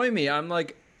doesn't one. annoy me.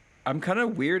 I'm kind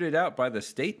of weirded out by the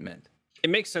statement. It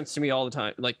makes sense to me all the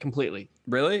time, like completely.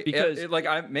 Really? Because-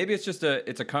 maybe it's just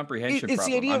a comprehension It's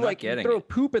problem. the idea I'm of not like you getting throw it.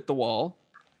 poop at the wall,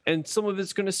 and some of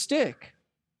it's gonna stick.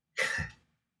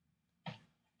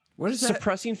 What is that?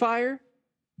 Suppressing fire.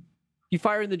 You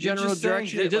fire in the You're general just saying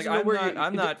direction. that, It doesn't like, know where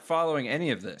I'm not following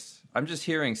any of this. I'm just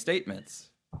hearing statements.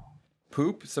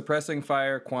 Poop, suppressing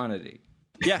fire, quantity.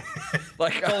 Yeah,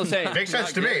 Like all the same. Makes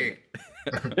sense to me.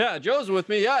 Yeah, Joe's with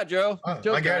me. Yeah, Joe. Oh,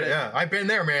 Joe I got it. Yeah, I've been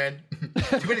there, man.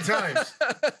 Too many times.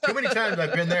 Too many times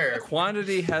I've been there.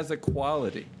 Quantity has a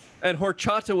quality. And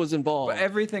horchata was involved. But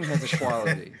everything has a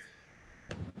quality.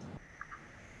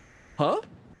 Huh?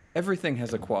 Everything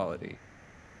has a quality.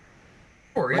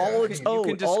 Sure, yeah. All its You own.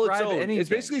 can all its describe own. anything. It's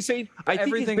basically saying. I think it's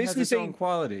Everything has basically its own saying.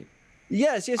 quality.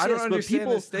 Yes, yes, I don't yes. But understand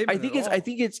people, this statement I think at it's, all. I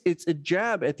think it's a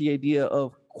jab at the idea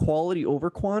of quality over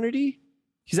quantity.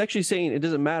 He's actually saying it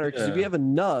doesn't matter because if Yeah. you have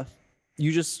enough,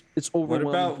 it's overwhelming.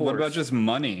 What about force. just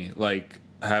money? Like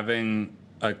having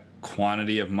a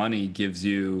quantity of money gives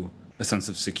you a sense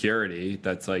of security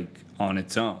that's like on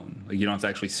its own. Like you don't have to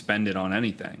actually spend it on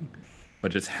anything,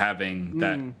 but just having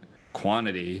that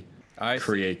quantity I see.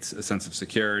 creates a sense of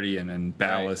security and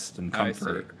ballast and I see.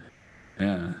 comfort.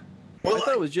 Yeah. I thought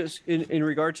it was just in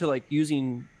regard to like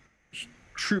using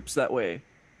troops that way.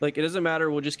 Like it doesn't matter.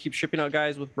 We'll just keep shipping out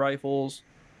guys with rifles.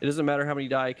 It doesn't matter how many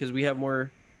die because we have more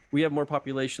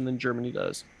population than Germany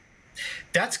does.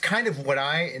 That's kind of what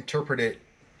I interpreted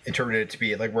it to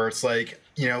be, like where it's like,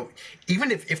 you know, even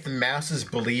if the masses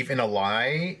believe in a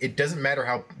lie, it doesn't matter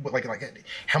how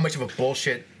how much of a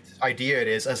bullshit idea it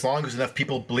is, as long as enough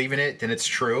people believe in it, then it's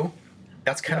true.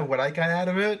 That's kind of what I got out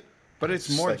of it. But it's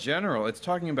Just more like- general. It's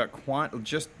talking about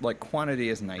just like quantity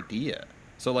as an idea.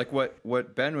 So like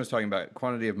what Ben was talking about,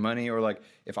 quantity of money, or like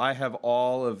if I buy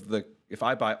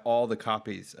all the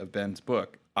copies of Ben's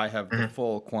book, I have the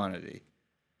full quantity.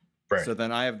 Right. So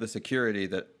then I have the security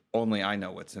that only I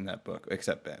know what's in that book,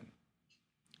 except Ben,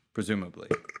 presumably.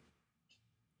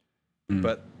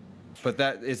 But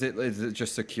that is it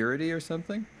just security or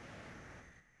something?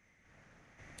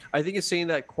 I think it's saying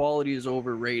that quality is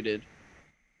overrated.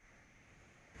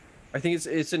 I think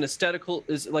it's an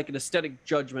aesthetic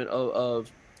judgment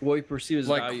of what we perceive as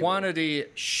like valuable. quantity,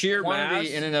 sheer quantity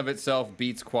mass in and of itself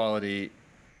beats quality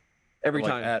every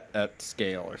like time. at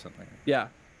scale or something. Yeah.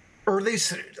 Or at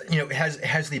least, you know,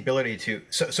 has the ability to.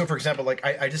 So for example, like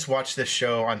I just watched this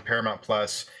show on Paramount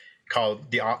Plus called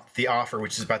The Offer,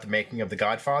 which is about the making of The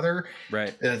Godfather,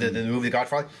 Right? The movie The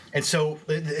Godfather. And so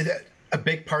a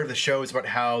big part of the show is about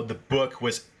how the book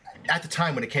was, at the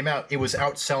time when it came out, it was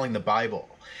outselling the Bible.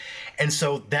 And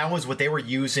so that was what they were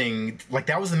using, like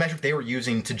that was the metric they were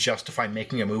using to justify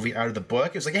making a movie out of the book.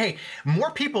 It was like, hey,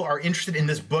 more people are interested in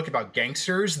this book about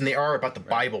gangsters than they are about the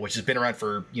Bible, which has been around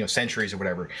for, you know, centuries or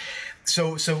whatever.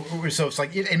 So it's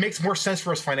like it makes more sense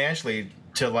for us financially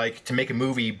to make a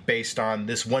movie based on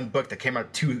this one book that came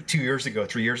out 3 years ago.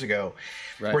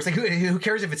 Right. Where it's like who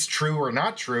cares if it's true or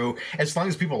not true, as long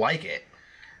as people like it.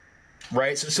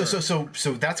 Right. So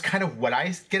that's kind of what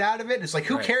I get out of it. It's like,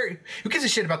 who cares? Who gives a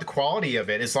shit about the quality of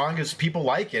it? As long as people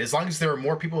like it, as long as there are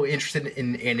more people interested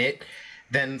in it,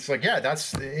 then it's like, yeah,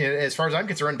 that's, as far as I'm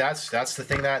concerned, that's the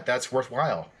thing that's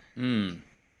worthwhile. And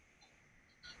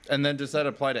then does that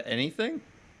apply to anything?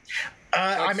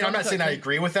 I mean, I'm not saying I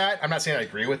agree with that. I'm not saying I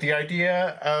agree with the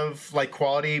idea of like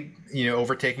quality, you know,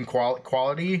 overtaking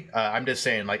quality. I'm just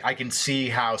saying, like, I can see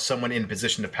how someone in a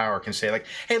position of power can say, like,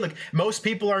 hey, look, most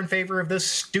people are in favor of this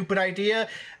stupid idea.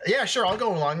 Yeah, sure, I'll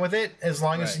go along with it as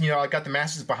long as, you know, I got the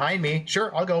masses behind me.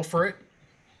 Sure, I'll go for it.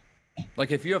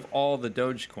 Like if you have all the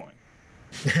Dogecoin.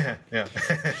 Yeah.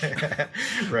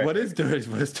 Right. What is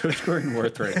Dogecoin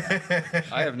worth right now?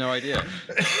 I have no idea.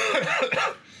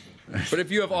 But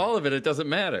if you have all of it, it doesn't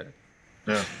matter.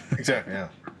 Yeah, exactly. Yeah.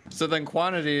 So then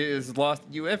quantity is lost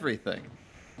you everything.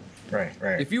 Right.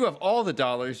 If you have all the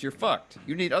dollars, you're fucked.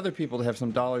 You need other people to have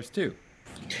some dollars too.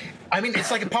 I mean,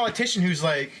 it's like a politician who's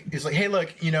like, hey,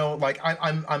 look, you know, like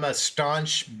I'm a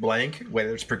staunch blank,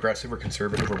 whether it's progressive or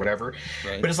conservative or whatever.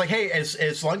 Right. But it's like, hey,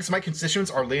 as long as my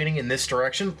constituents are leaning in this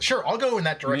direction, sure, I'll go in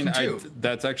that direction too.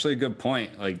 That's actually a good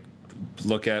point. Like,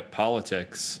 look at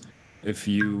politics. If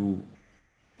you,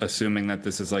 assuming that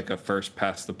this is like a first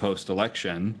past the post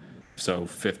election, so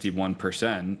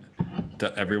 51%,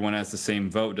 that everyone has the same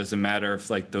vote. Doesn't matter if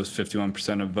like those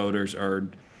 51% of voters are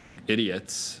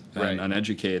idiots and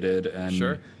uneducated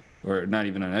and or not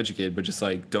even uneducated, but just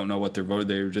like don't know what they're voting.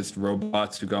 They're just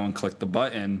robots who go and click the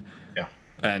button. Yeah.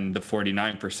 And the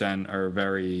 49% are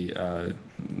very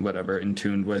in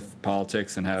tune with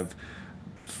politics and have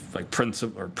like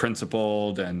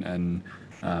principled and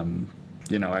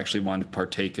you know, actually want to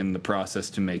partake in the process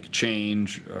to make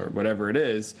change or whatever it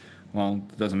is. Well,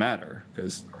 it doesn't matter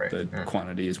because the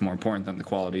quantity is more important than the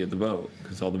quality of the vote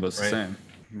because all the votes are the same.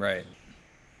 Right.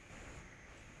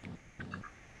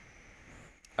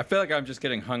 I feel like I'm just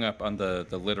getting hung up on the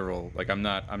literal. Like I'm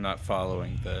not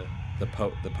following the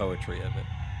poetry of it.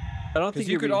 I don't think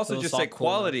you could also just say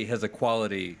quality has a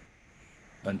quality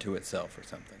unto itself or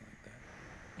something like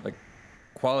that. Like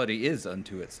quality is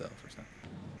unto itself or something.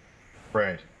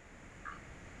 Right.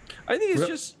 I think it's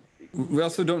just. We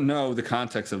also don't know the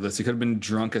context of this. He could have been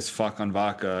drunk as fuck on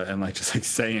vodka and like just like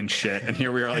saying shit, and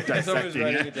here we are like dissecting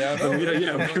it.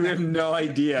 We have no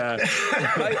idea.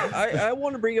 I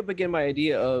want to bring up again my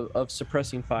idea of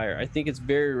suppressing fire. I think it's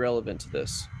very relevant to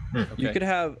this. Okay. You could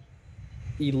have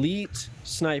elite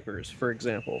snipers, for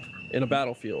example, in a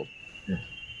battlefield.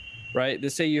 Right?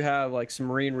 Let's say you have like some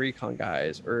Marine recon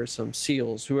guys or some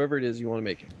SEALs, whoever it is you want to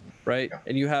make it, right? Yeah.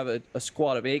 And you have a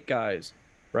squad of 8 guys.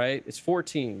 Right? It's 4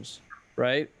 teams,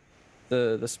 right?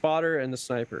 The spotter and the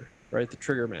sniper, right? The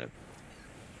trigger man.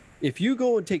 If you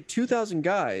go and take 2,000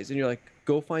 guys and you're like,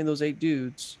 go find those 8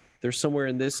 dudes, they're somewhere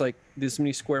in this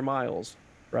many square miles,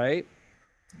 right?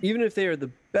 Even if they are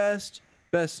the best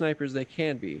snipers they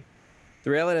can be, the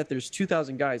reality that there's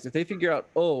 2,000 guys, if they figure out,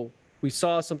 oh, we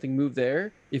saw something move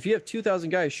there, if you have 2,000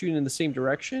 guys shooting in the same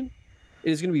direction,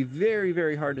 it is going to be very,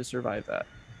 very hard to survive that.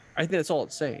 I think that's all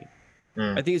it's saying.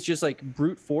 I think it's just like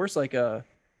brute force, like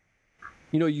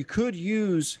you could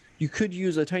use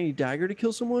a tiny dagger to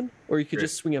kill someone, or you could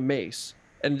just swing a mace,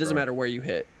 and it doesn't matter where you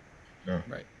hit.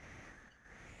 Right.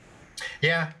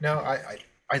 Yeah. No,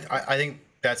 I think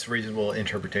that's a reasonable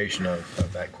interpretation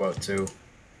of that quote too.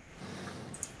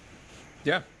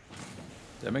 Yeah,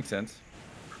 that makes sense.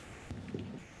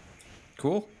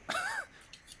 Cool.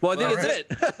 Well, I think that's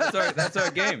it. That's our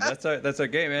game. That's our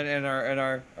game, and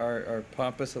our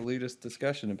pompous elitist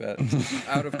discussion about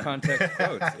out of context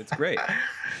quotes. It's great.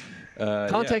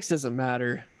 Context doesn't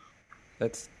matter.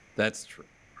 That's true.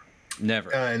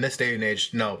 Never. In this day and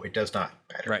age, no, it does not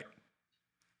matter. Right.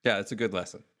 Yeah, it's a good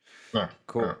lesson. No.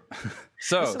 Cool.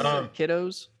 So,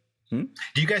 kiddos. Do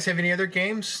you guys have any other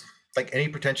games Like any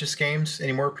pretentious games?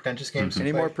 Any more pretentious games?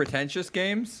 Any more pretentious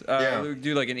games? Yeah.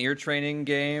 Do like an ear training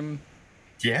game.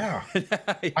 Yeah.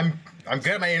 I'm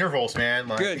good at my intervals, man.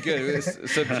 Like... Good.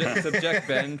 Subject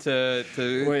Ben to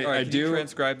Wait, all right, I can you do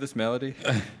transcribe this melody.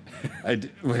 Wait,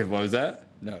 what was that?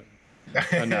 No.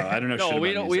 Oh, no, I don't know. No,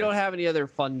 we don't have any other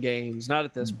fun games. Not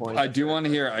at this point. I do want to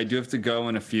hear. I do have to go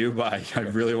in a few, but I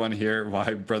really want to hear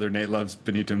why Brother Nate loves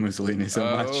Benito Mussolini so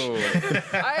much.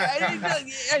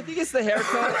 I think it's the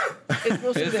haircut. It's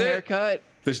mostly the haircut.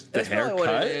 The That's haircut? probably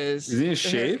what it is. Isn't he The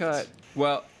shaved? haircut.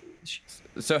 Well,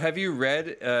 so have you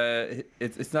read?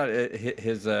 It's not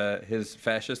his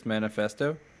fascist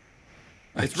manifesto.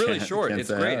 It's really short. It's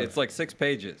great. It's like 6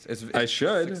 pages. I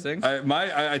should. 6 things.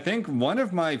 I think one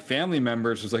of my family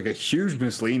members was like a huge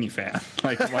Mussolini fan.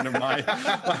 Like one of my,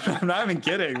 I'm not even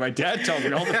kidding. My dad tells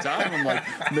me all the time. I'm like,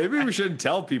 maybe we shouldn't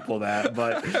tell people that.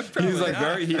 But he's like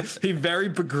he very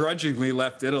begrudgingly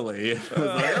left Italy.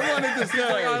 I wanted to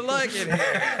say, I like it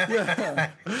here.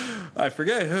 Yeah. I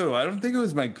forget who. I don't think it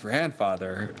was my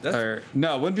grandfather.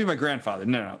 No, it wouldn't be my grandfather.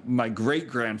 No. My great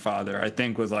grandfather, I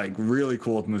think, was like really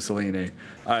cool with Mussolini.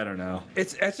 I don't know.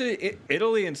 It's actually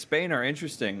Italy and Spain are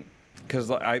interesting because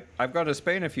I've gone to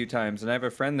Spain a few times and I have a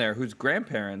friend there whose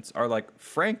grandparents are like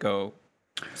Franco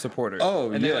supporters. Oh,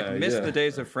 and they like miss the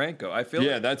days of Franco. I feel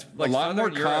that's like a lot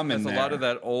more Europe common has there. a lot of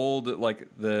that old like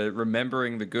the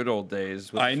remembering the good old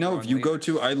days. I know if you go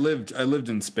to I lived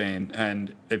in Spain,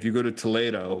 and if you go to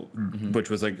Toledo, which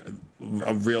was like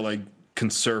a real like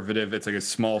conservative, it's like a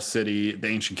small city, the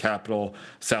ancient capital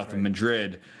south of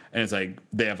Madrid. And it's like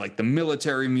they have like the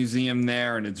military museum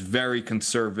there, and it's very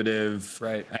conservative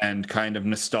and kind of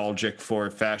nostalgic for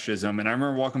fascism. And I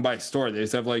remember walking by a store, they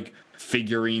just have like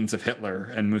figurines of Hitler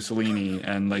and Mussolini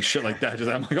and like shit like that.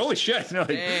 I'm like, holy shit, you know,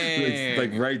 it's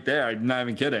like right there. I'm not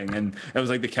even kidding. And it was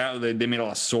like they made a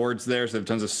lot of swords there, so they have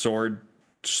tons of sword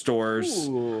stores.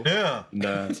 Ooh. Yeah.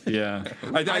 And, yeah.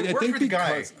 I worked think with a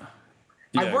guy.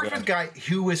 Yeah, I worked with a guy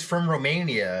who was from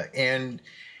Romania, and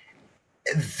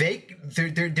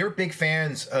they're big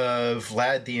fans of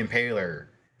Vlad the Impaler.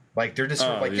 Like they're just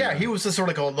sort of like, he was just sort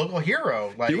of like a local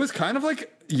hero. Like he was kind of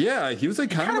like, he was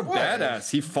like kind of a badass.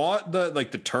 He fought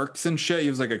the Turks and shit. He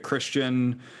was like a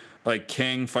Christian like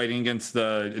king fighting against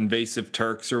the invasive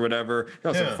Turks or whatever. He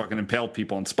also fucking impaled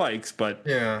people on spikes, but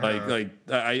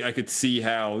I could see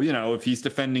how, you know, if he's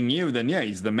defending you, then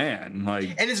he's the man.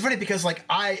 Like, and it's funny because like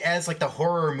I, as like the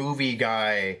horror movie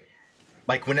guy,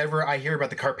 like whenever I hear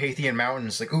about the Carpathian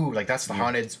Mountains, like, ooh, like that's the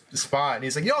haunted spot. And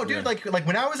he's like, yo, dude, like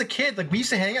when I was a kid, like we used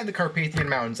to hang out in the Carpathian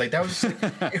Mountains. Like that was just,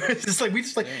 like, it was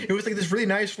just like it was like this really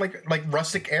nice like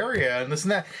rustic area and this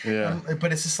and that. Yeah.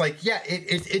 But it's just like,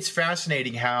 it's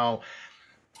fascinating how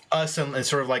us and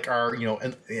sort of like our, you know,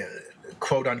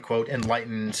 quote unquote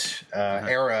enlightened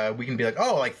era, we can be like,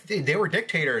 oh, like they were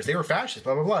dictators, they were fascists,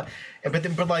 blah blah blah.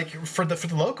 But like for the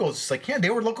locals, it's like,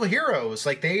 they were local heroes.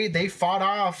 Like they fought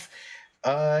off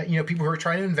you know, people who are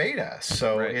trying to invade us.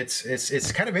 So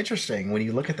it's kind of interesting when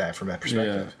you look at that from that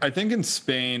perspective. Yeah. I think in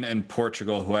Spain and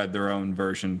Portugal, who had their own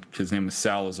version, his name was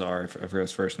Salazar, I forgot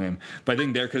his first name. But I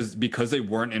think there, because they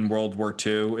weren't in World War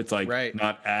II, it's like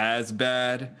not as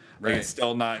bad. Like it's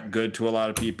still not good to a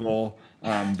lot of people.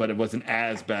 But it wasn't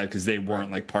as bad because they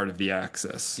weren't like part of the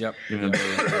Axis. Yep. Even though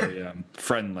they were very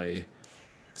friendly.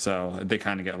 So they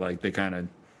kind of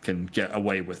can get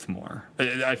away with more.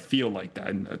 I feel like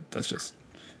that. That's just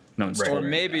no. Or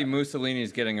maybe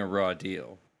Mussolini's getting a raw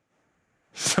deal.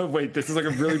 So wait, this is like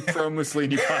a really pro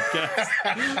Mussolini podcast.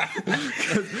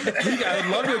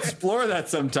 I'd love to explore that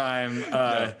sometime.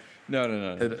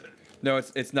 No,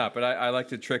 it's not. But I like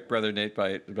to trick Brother Nate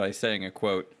by saying a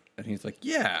quote, and he's like,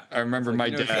 "Yeah." I remember my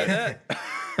dad.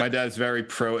 My dad's very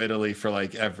pro Italy for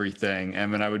like everything,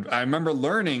 and when I remember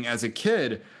learning as a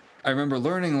kid. I remember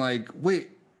learning like, wait,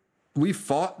 we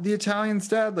fought the Italians,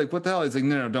 Dad? Like, what the hell? He's like,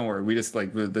 no, don't worry. We just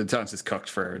like the Italians just cooked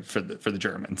for the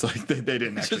Germans. Like they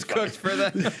didn't actually just fight. Cooked for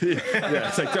them. Yeah,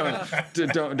 it's like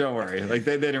don't worry. Like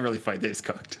they didn't really fight. They just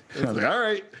cooked. And I was like,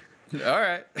 all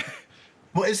right.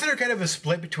 Well, isn't there kind of a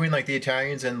split between like the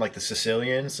Italians and like the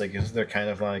Sicilians? Like, isn't there kind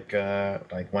of like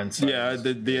one side? Yeah,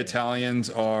 the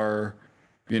Italians are,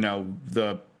 you know,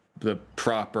 the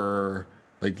proper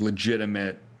like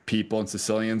legitimate people, and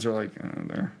Sicilians are like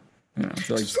they're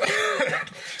like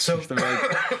so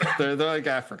they're like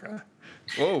Africa.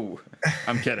 Whoa,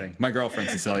 I'm kidding. My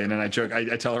girlfriend's Sicilian, and I joke.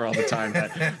 I tell her all the time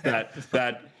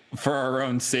that for our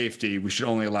own safety, we should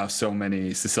only allow so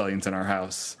many Sicilians in our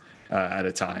house at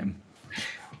a time.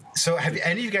 So, have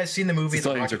any of you guys seen the movie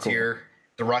Sicilians The Rocketeer?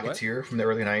 Cool. The Rocketeer from the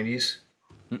early '90s.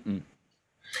 Mm-mm.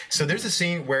 So there's a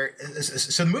scene where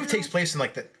the movie takes place in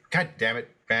like the God damn it,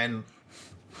 Ben.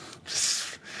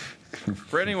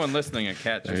 For anyone listening, a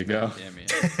cat just There you go. Damien.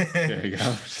 There you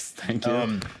go. Just thank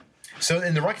you. So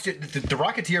in the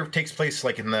Rocketeer takes place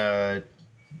like in the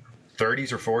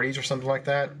 30s or 40s or something like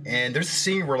that, and there's a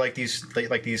scene where these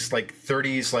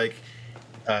 30s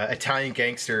Italian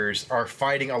gangsters are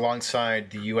fighting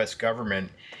alongside the U.S.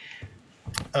 government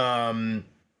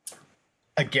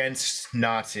against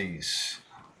Nazis.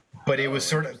 But it was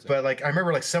sort of, but I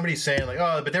remember somebody saying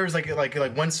but there was like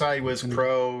one side was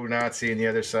pro-Nazi and the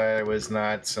other side was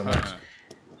not so much.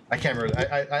 I can't remember.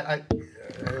 I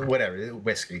whatever,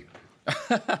 whiskey.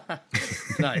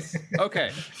 Nice.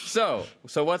 Okay, so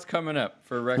what's coming up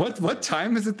for What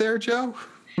time is it there, Joe?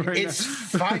 It's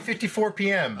 5:54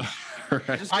 p.m.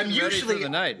 Just I'm usually for the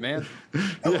night, man.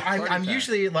 I'm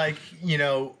usually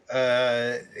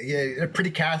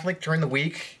pretty Catholic during the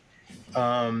week,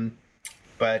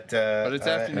 but it's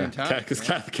afternoon time because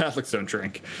Catholics don't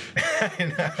drink.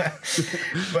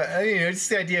 But just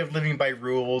the idea of living by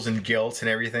rules and guilt and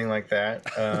everything like that.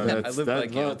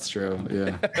 That's true.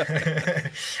 Yeah,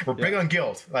 we're big on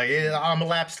guilt. I'm a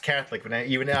lapsed Catholic, but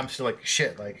even now I'm still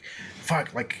shit.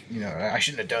 Fuck. I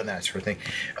shouldn't have done that sort of thing.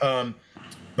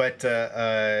 But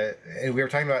we were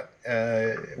talking about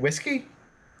whiskey.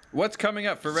 What's coming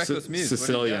up for Reckless Muse?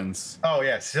 Sicilians. Oh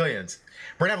yeah, Sicilians.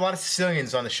 We're gonna have a lot of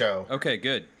Sicilians on the show. Okay,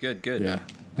 good. Yeah.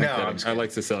 No, I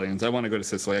like Sicilians. I want to go to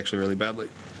Sicily actually really badly.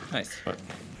 Nice. But,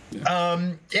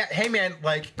 yeah. Hey man,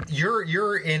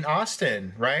 you're in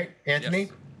Austin, right, Anthony?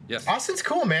 Yes. Austin's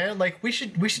cool, man. We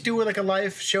should do a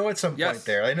live show at some point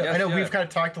there. I know we've kind of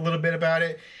talked a little bit about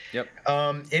it. Yep.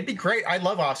 It'd be great. I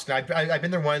love Austin. I've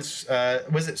been there once.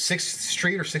 Was it 6th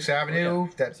Street or 6th Avenue? Oh,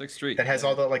 yeah. That 6th Street. That has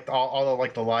all the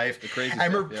the life. The crazy I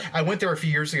remember stuff, I went there a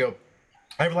few years ago.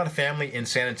 I have a lot of family in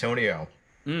San Antonio.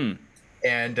 And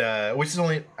which is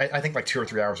only I think 2 or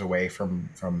 3 hours away from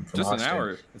just Austin. an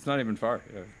hour. It's not even far.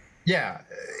 Yeah,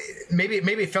 maybe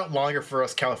it felt longer for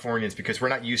us Californians because we're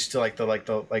not used to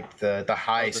the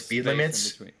high speed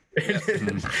limits.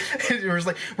 It was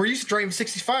we're used to driving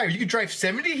 65. You could drive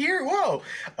 70 here. Whoa!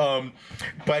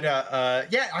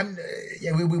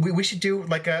 We should do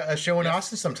a show in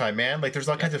Austin sometime, man. There's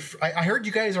all kinds of. I heard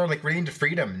you guys are really into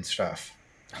freedom and stuff.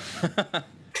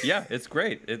 Yeah, it's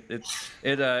great. It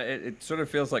sort of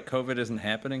feels like COVID isn't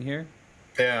happening here.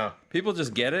 Yeah, people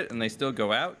just get it and they still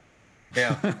go out.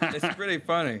 Yeah, it's pretty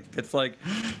funny. It's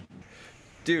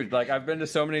dude, I've been to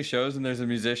so many shows and there's a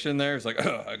musician there. It's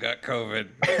oh, I got COVID.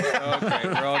 Okay,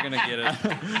 we're all gonna get it.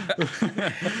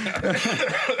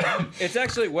 It's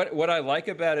actually what I like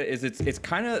about it is it's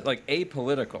kind of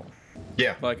apolitical.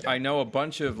 Yeah. I know a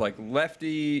bunch of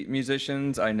lefty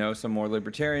musicians. I know some more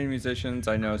libertarian musicians.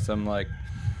 I know some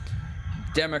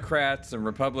Democrats and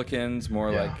Republicans,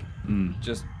 more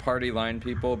just party line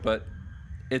people. But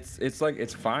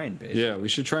it's fine, basically. Yeah, we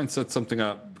should try and set something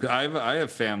up. I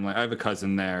have family. I have a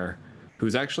cousin there,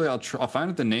 who's actually I'll find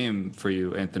out the name for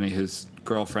you, Anthony. His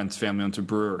girlfriend's family owns a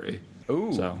brewery.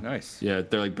 Ooh, so nice. Yeah,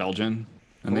 they're Belgian,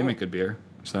 and they make good beer.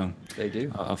 So they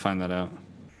do. I'll find that out.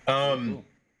 Cool.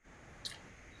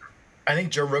 I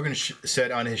think Joe Rogan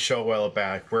said on his show a while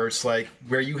back, where it's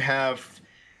where you have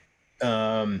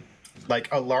a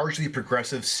largely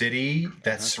progressive city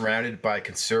that's surrounded by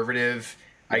conservative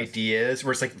ideas,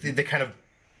 where it's they kind of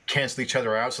cancel each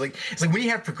other out. So it's when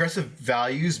you have progressive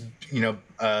values,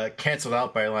 canceled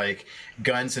out by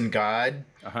guns and God.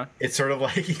 It's sort of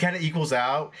it kind of equals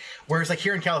out. Whereas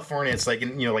here in California, it's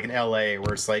in LA,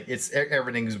 where it's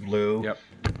everything's blue. Yep.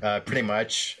 Pretty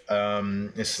much.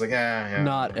 It's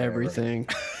not everything.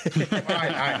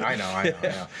 I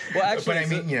know. Well, actually,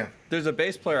 but there's a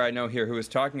bass player I know here who was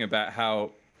talking about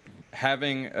how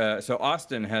having so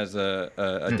Austin has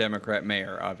a Democrat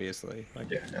mayor, obviously.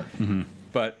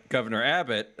 But Governor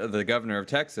Abbott, the governor of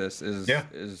Texas,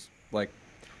 is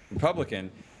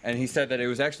Republican. And he said that it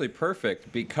was actually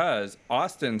perfect because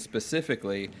Austin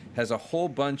specifically has a whole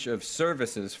bunch of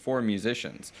services for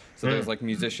musicians. So there's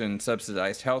musician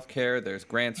subsidized healthcare. There's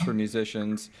grants for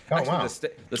musicians. The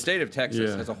state of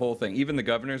Texas has a whole thing. Even the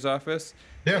governor's office,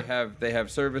 they have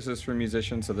services for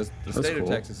musicians. So the state of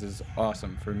Texas is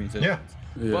awesome for musicians.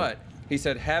 Yeah. But he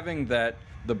said having the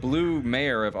blue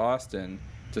mayor of Austin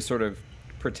to sort of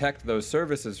protect those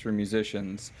services for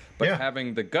musicians, but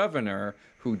having the governor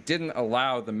who didn't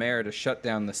allow the mayor to shut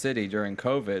down the city during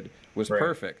COVID was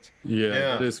perfect. Yeah,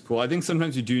 that is cool. I think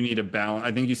sometimes you do need a balance.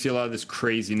 I think you see a lot of this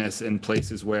craziness in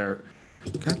places where,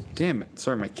 God damn it!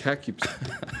 Sorry, my cat keeps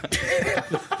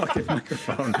the fucking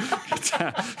microphone.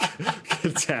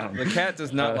 town. The cat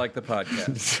does not like the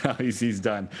podcast. So he's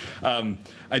done.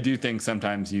 I do think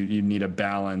sometimes you need a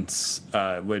balance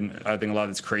when I think a lot of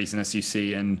this craziness you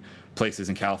see in places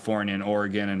in California and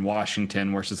Oregon and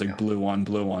Washington where it's just like blue on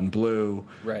blue on blue.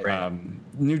 Right.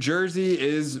 New Jersey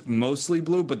is mostly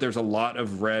blue, but there's a lot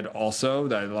of red also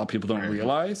that a lot of people don't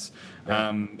realize.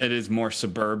 It is more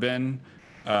suburban.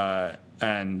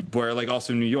 And where like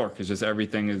also New York is just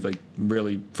everything is like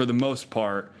really, for the most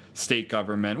part, state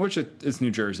government, which is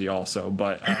New Jersey also.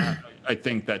 But I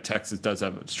think that Texas does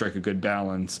strike a good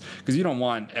balance because you don't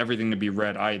want everything to be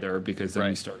red either, because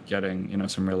then you start getting,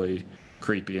 some really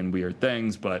creepy and weird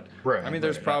things. But I mean,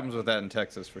 there's problems with that in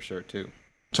Texas for sure too.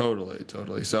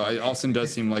 Totally. So Austin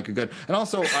does seem like a good, and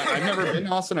also I've never been to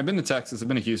Austin. I've been to Texas. I've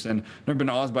been to Houston. Never been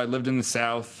to Austin, but I lived in the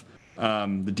South,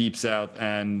 the deep South,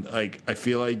 and like I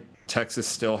feel like Texas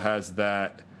still has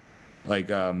that,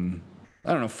 like I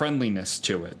don't know, friendliness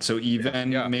to it. So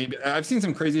even maybe I've seen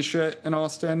some crazy shit in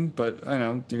Austin, but I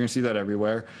know you're gonna see that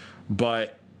everywhere.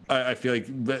 But I feel like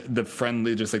the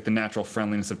friendly, just like the natural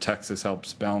friendliness of Texas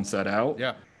helps balance that out.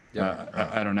 Yeah.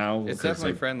 I don't know. It's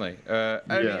definitely friendly. I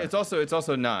mean, it's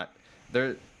also not.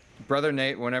 Brother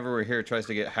Nate, whenever we're here, tries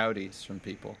to get howdies from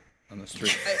people on the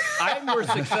street. I'm more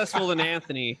successful than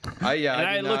Anthony.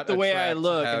 I look the way I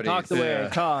look and talk the way I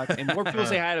talk, and more people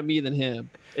say hi to me than him.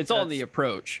 It's all in the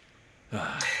approach.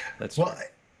 That's well.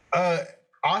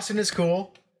 Austin is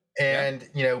cool, and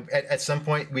at some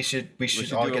point we should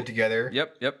all get together.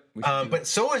 Yep. But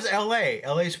so is LA.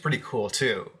 LA is pretty cool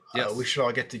too. Yes. We should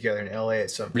all get together in LA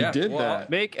at some point. We did that.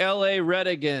 Make LA red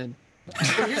again.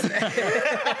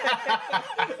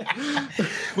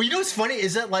 Well, what's funny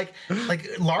is that like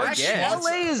large swaths.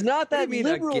 LA is not that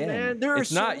liberal, man. There are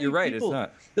it's not. You're right. People. It's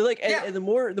not. They're like, and the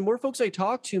more folks I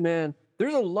talk to, man,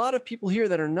 there's a lot of people here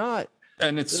that are not.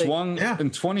 And it swung in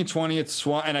 2020. It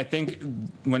swung, and I think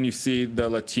when you see the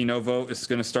Latino vote, it's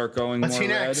going to start going more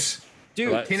red.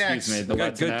 Dude, excuse me.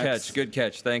 Good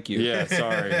catch. Thank you. Yeah,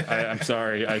 sorry. I'm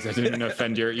sorry. I didn't mean to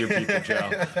offend your people, Joe.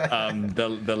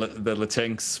 The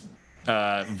Latinx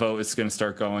vote is going to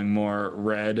start going more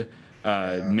red.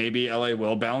 Maybe LA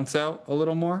will balance out a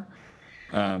little more.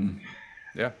 I don't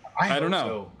know.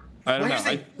 So. I don't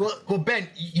know. Well, Ben,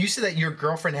 you said that your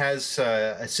girlfriend has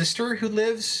a sister who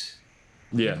lives.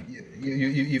 Yeah.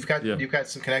 You've got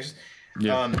some connections.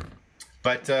 Yeah.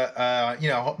 But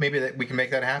maybe that we can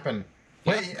make that happen.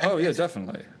 Yeah,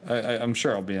 definitely. I'm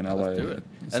sure I'll be in LA.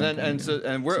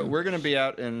 And we're gonna be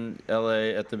out in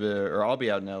LA I'll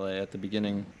be out in LA at the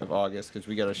beginning of August because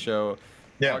we got a show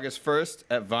August 1st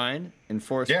at Vine in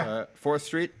 4th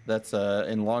Street. That's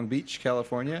in Long Beach,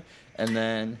 California. And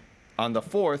then on the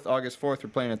 4th, August 4th, we're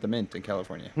playing at the Mint in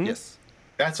California. Yes.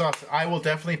 That's awesome. I will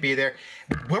definitely be there.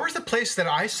 Where was the place that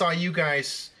I saw you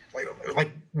guys?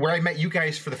 Like where I met you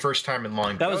guys for the first time in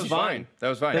Long Beach? That was Vine. That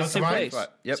was Vine. Same place.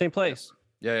 Yep. Same place.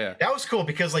 Yeah. That was cool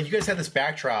because like you guys had this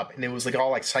backdrop and it was like all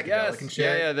like psychedelic and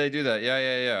shit. Yeah, they do that.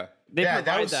 Yeah. They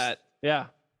provide that. Yeah.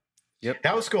 Yep.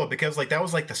 That was cool because like that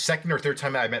was like the second or third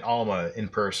time I met Alma in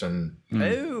person.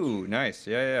 Oh, nice.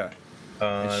 Yeah.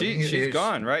 She's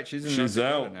gone, right? She's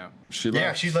out now. She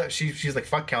left. She's like,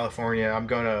 fuck California. I'm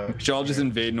gonna. She'll just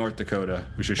invade North Dakota.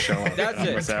 We should show up.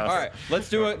 That's it. All right, let's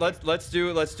do it. Let's do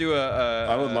a.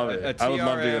 I would love it. I would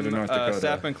love to go to North Dakota.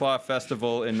 Sap and Claw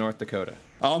Festival in North Dakota.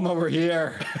 Alma, we're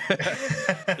here.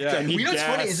 Yeah. What's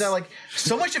funny is that like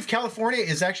so much of California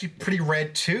is actually pretty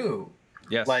red too.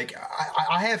 Yes. Like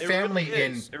I have family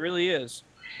It really is.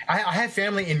 I have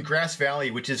family in Grass Valley,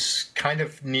 which is kind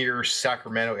of near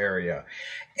Sacramento area.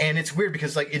 And it's weird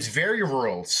because like it's very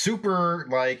rural, super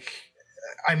like,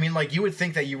 I mean, like you would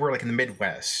think that you were like in the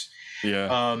Midwest.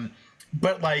 Yeah.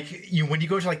 But like when you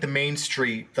go to like the main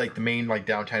street, like the main like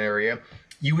downtown area,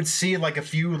 you would see like a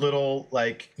few little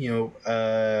like,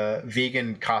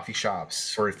 vegan coffee shops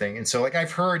sort of thing. And so like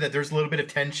I've heard that there's a little bit of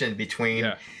tension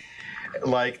between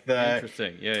like the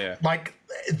interesting. Like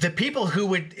the people who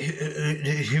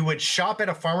would shop at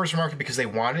a farmer's market because they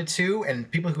wanted to, and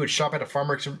people who would shop at a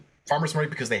farmer's market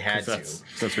because they had to. That's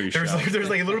where you there's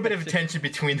like a little bit of tension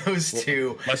between those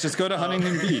two. Let's just go to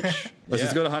Huntington Beach. Let's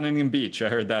just go to Huntington Beach. I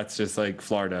heard that's just like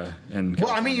Florida and.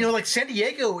 Well, I mean, like San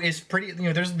Diego is pretty.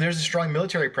 There's a strong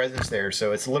military presence there,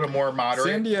 so it's a little more moderate.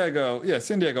 San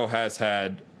Diego has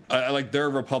had. Like their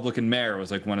Republican mayor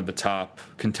was like one of the top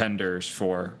contenders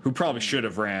for who probably should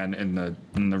have ran in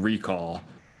the recall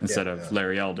instead of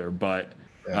Larry Elder. But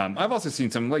I've also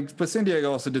seen some but San Diego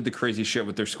also did the crazy shit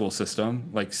with their school system,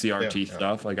 like CRT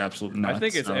stuff, like absolute nuts. I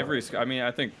think it's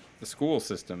I think the school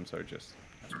systems are just.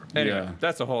 Anyway,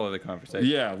 that's a whole other conversation.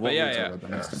 Yeah, we'll talk about that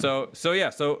next time.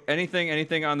 So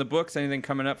anything on the books? Anything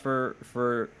coming up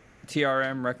for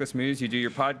TRM Reckless Muse. You do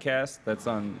your podcast. That's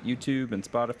on YouTube and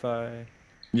Spotify.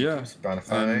 Yeah.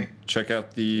 Spotify. Check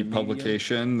out the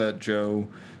publication that Joe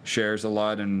shares a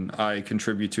lot, and I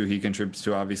contribute to. He contributes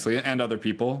to, obviously, and other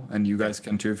people. And you guys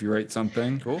can too if you write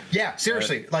something. Cool. Yeah,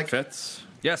 seriously. Like fits.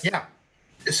 Yes. Yeah.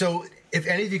 So if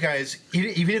any of you guys,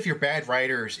 even if you're bad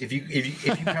writers, if you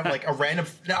have like a random,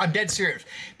 no, I'm dead serious,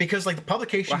 because like the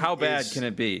publication. Well, how bad can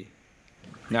it be?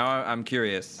 Now I'm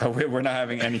curious. Oh, we're not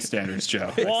having any standards,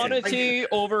 Joe. Quantity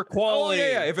over quality. Oh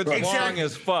yeah, if it's long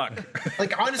as fuck.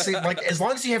 Like honestly, like as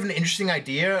long as you have an interesting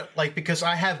idea, like because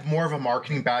I have more of a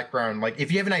marketing background. Like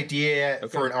if you have an idea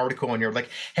for an article and you're like,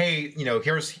 hey, you know,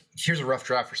 here's a rough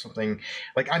draft or something.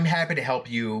 Like I'm happy to help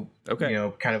you. Okay. You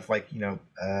know, kind of like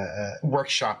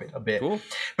workshop it a bit. Cool.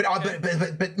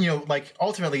 But you know, like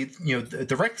ultimately, you know,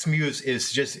 the Reckless Muse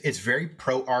is just it's very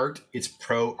pro art. It's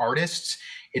pro artists.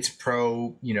 It's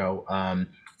pro, you know,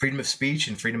 freedom of speech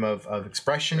and freedom of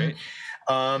expression.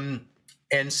 Right.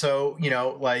 And so, you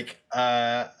know, like,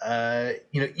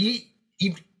 you know,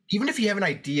 even if you have an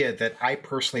idea that I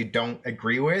personally don't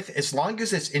agree with, as long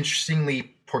as it's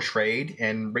interestingly portrayed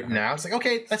and written out, it's like,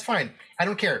 okay, that's fine. I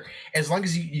don't care. As long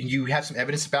as you have some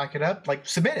evidence to back it up, like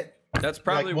submit it. That's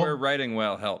probably where writing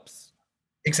well helps.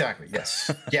 Exactly.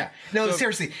 Yes. Yeah. No,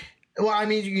 seriously. Well, I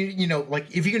mean, you know,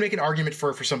 like if you can make an argument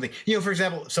for something, you know, for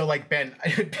example, so like Ben,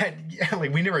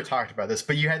 like we never talked about this,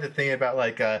 but you had the thing about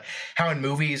like how in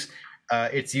movies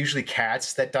it's usually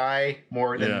cats that die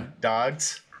more than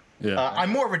dogs. Yeah,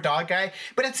 I'm more of a dog guy,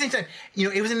 but at the same time, you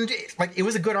know, it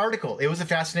was a good article. It was a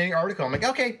fascinating article. I'm like,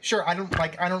 okay, sure. I don't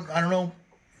know.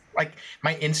 Like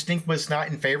my instinct was not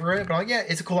in favor of it, but I'm like, yeah,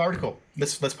 it's a cool article.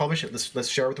 Let's publish it. Let's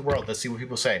share it with the world. Let's see what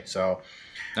people say. So,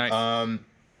 nice.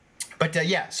 But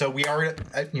yeah, so we are,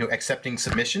 you know, accepting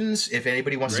submissions. If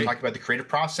anybody wants to talk about the creative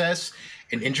process,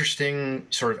 an interesting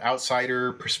sort of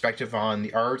outsider perspective on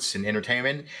the arts and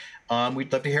entertainment,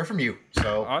 we'd love to hear from you.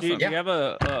 So, awesome. Do you have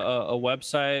a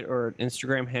website or an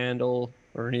Instagram handle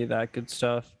or any of that good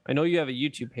stuff? I know you have a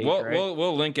YouTube page, right?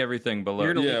 We'll link everything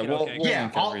below. We'll link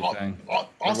everything.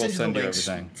 I'll send you the links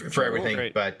for everything. Cool.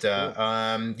 But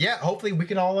yeah, hopefully we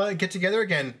can all get together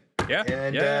again. Yeah,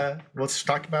 and let's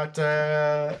talk about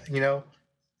you know,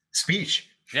 speech.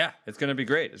 Yeah, it's gonna be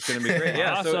great. It's gonna be great.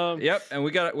 Yeah, awesome. So, yep, and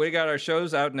we got our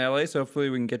shows out in LA, so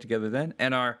hopefully we can get together then.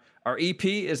 And our EP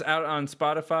is out on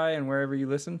Spotify and wherever you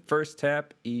listen. First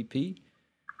Tap EP.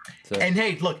 So. And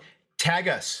hey, look, tag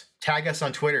us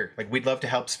on Twitter. Like we'd love to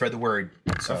help spread the word.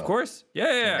 So. Of course,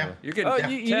 yeah. You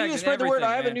can. You need to spread the word.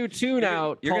 I have a new tune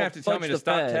out. You're gonna have to tell me to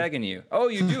stop tagging you. Oh,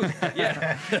 you do.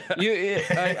 Yeah.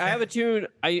 I have a tune.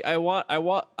 I want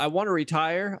to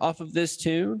retire off of this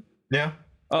tune. Yeah.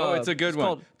 Oh, it's a good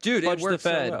one, dude. It works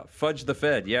so well. Fudge the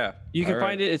Fed. Yeah. You can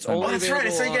find it. It's only. That's right. I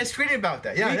saw you guys tweeting about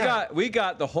that. Yeah. We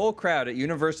got the whole crowd at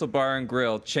Universal Bar and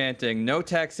Grill chanting "No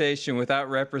taxation without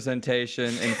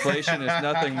representation. Inflation is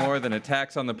nothing more than a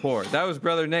tax on the poor." That was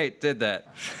Brother Nate did that.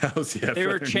 They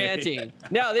were chanting.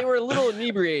 Now they were a little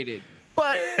inebriated.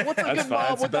 But what's a good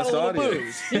mob without a little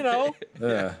booze, you know?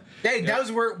 Yeah. Hey, that was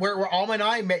where Alma and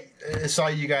I saw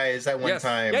you guys that one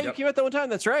time. Yeah, you came out that one time.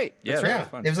 That's right. That's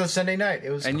right. It was on Sunday night. It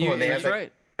was cool. That's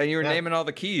right. And you were naming all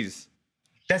the keys.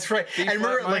 That's right. I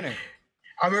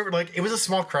remember, like, it was a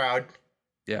small crowd.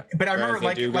 Yeah. But I remember,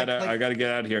 I got to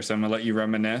get out of here, so I'm going to let you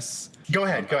reminisce. Go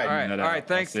ahead. All right.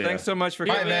 Thanks so much for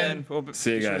coming in. We'll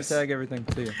see you guys. Tag everything.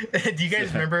 See you. Do you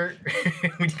guys remember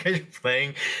when you guys were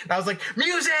playing? I was like,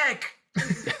 music!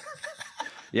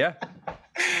 Yeah,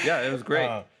 it was great.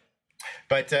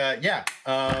 Let's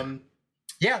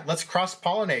cross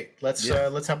pollinate.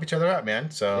 Let's help each other out,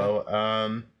 man.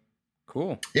 So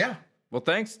cool. Yeah. Well,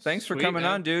 thanks for coming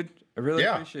on, dude. I really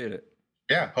appreciate it.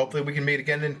 Yeah. Hopefully we can meet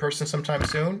again in person sometime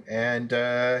soon. And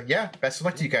best of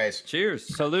luck to you guys.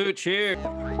 Cheers. Salute. Cheers.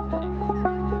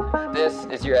 This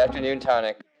is your afternoon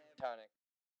tonic.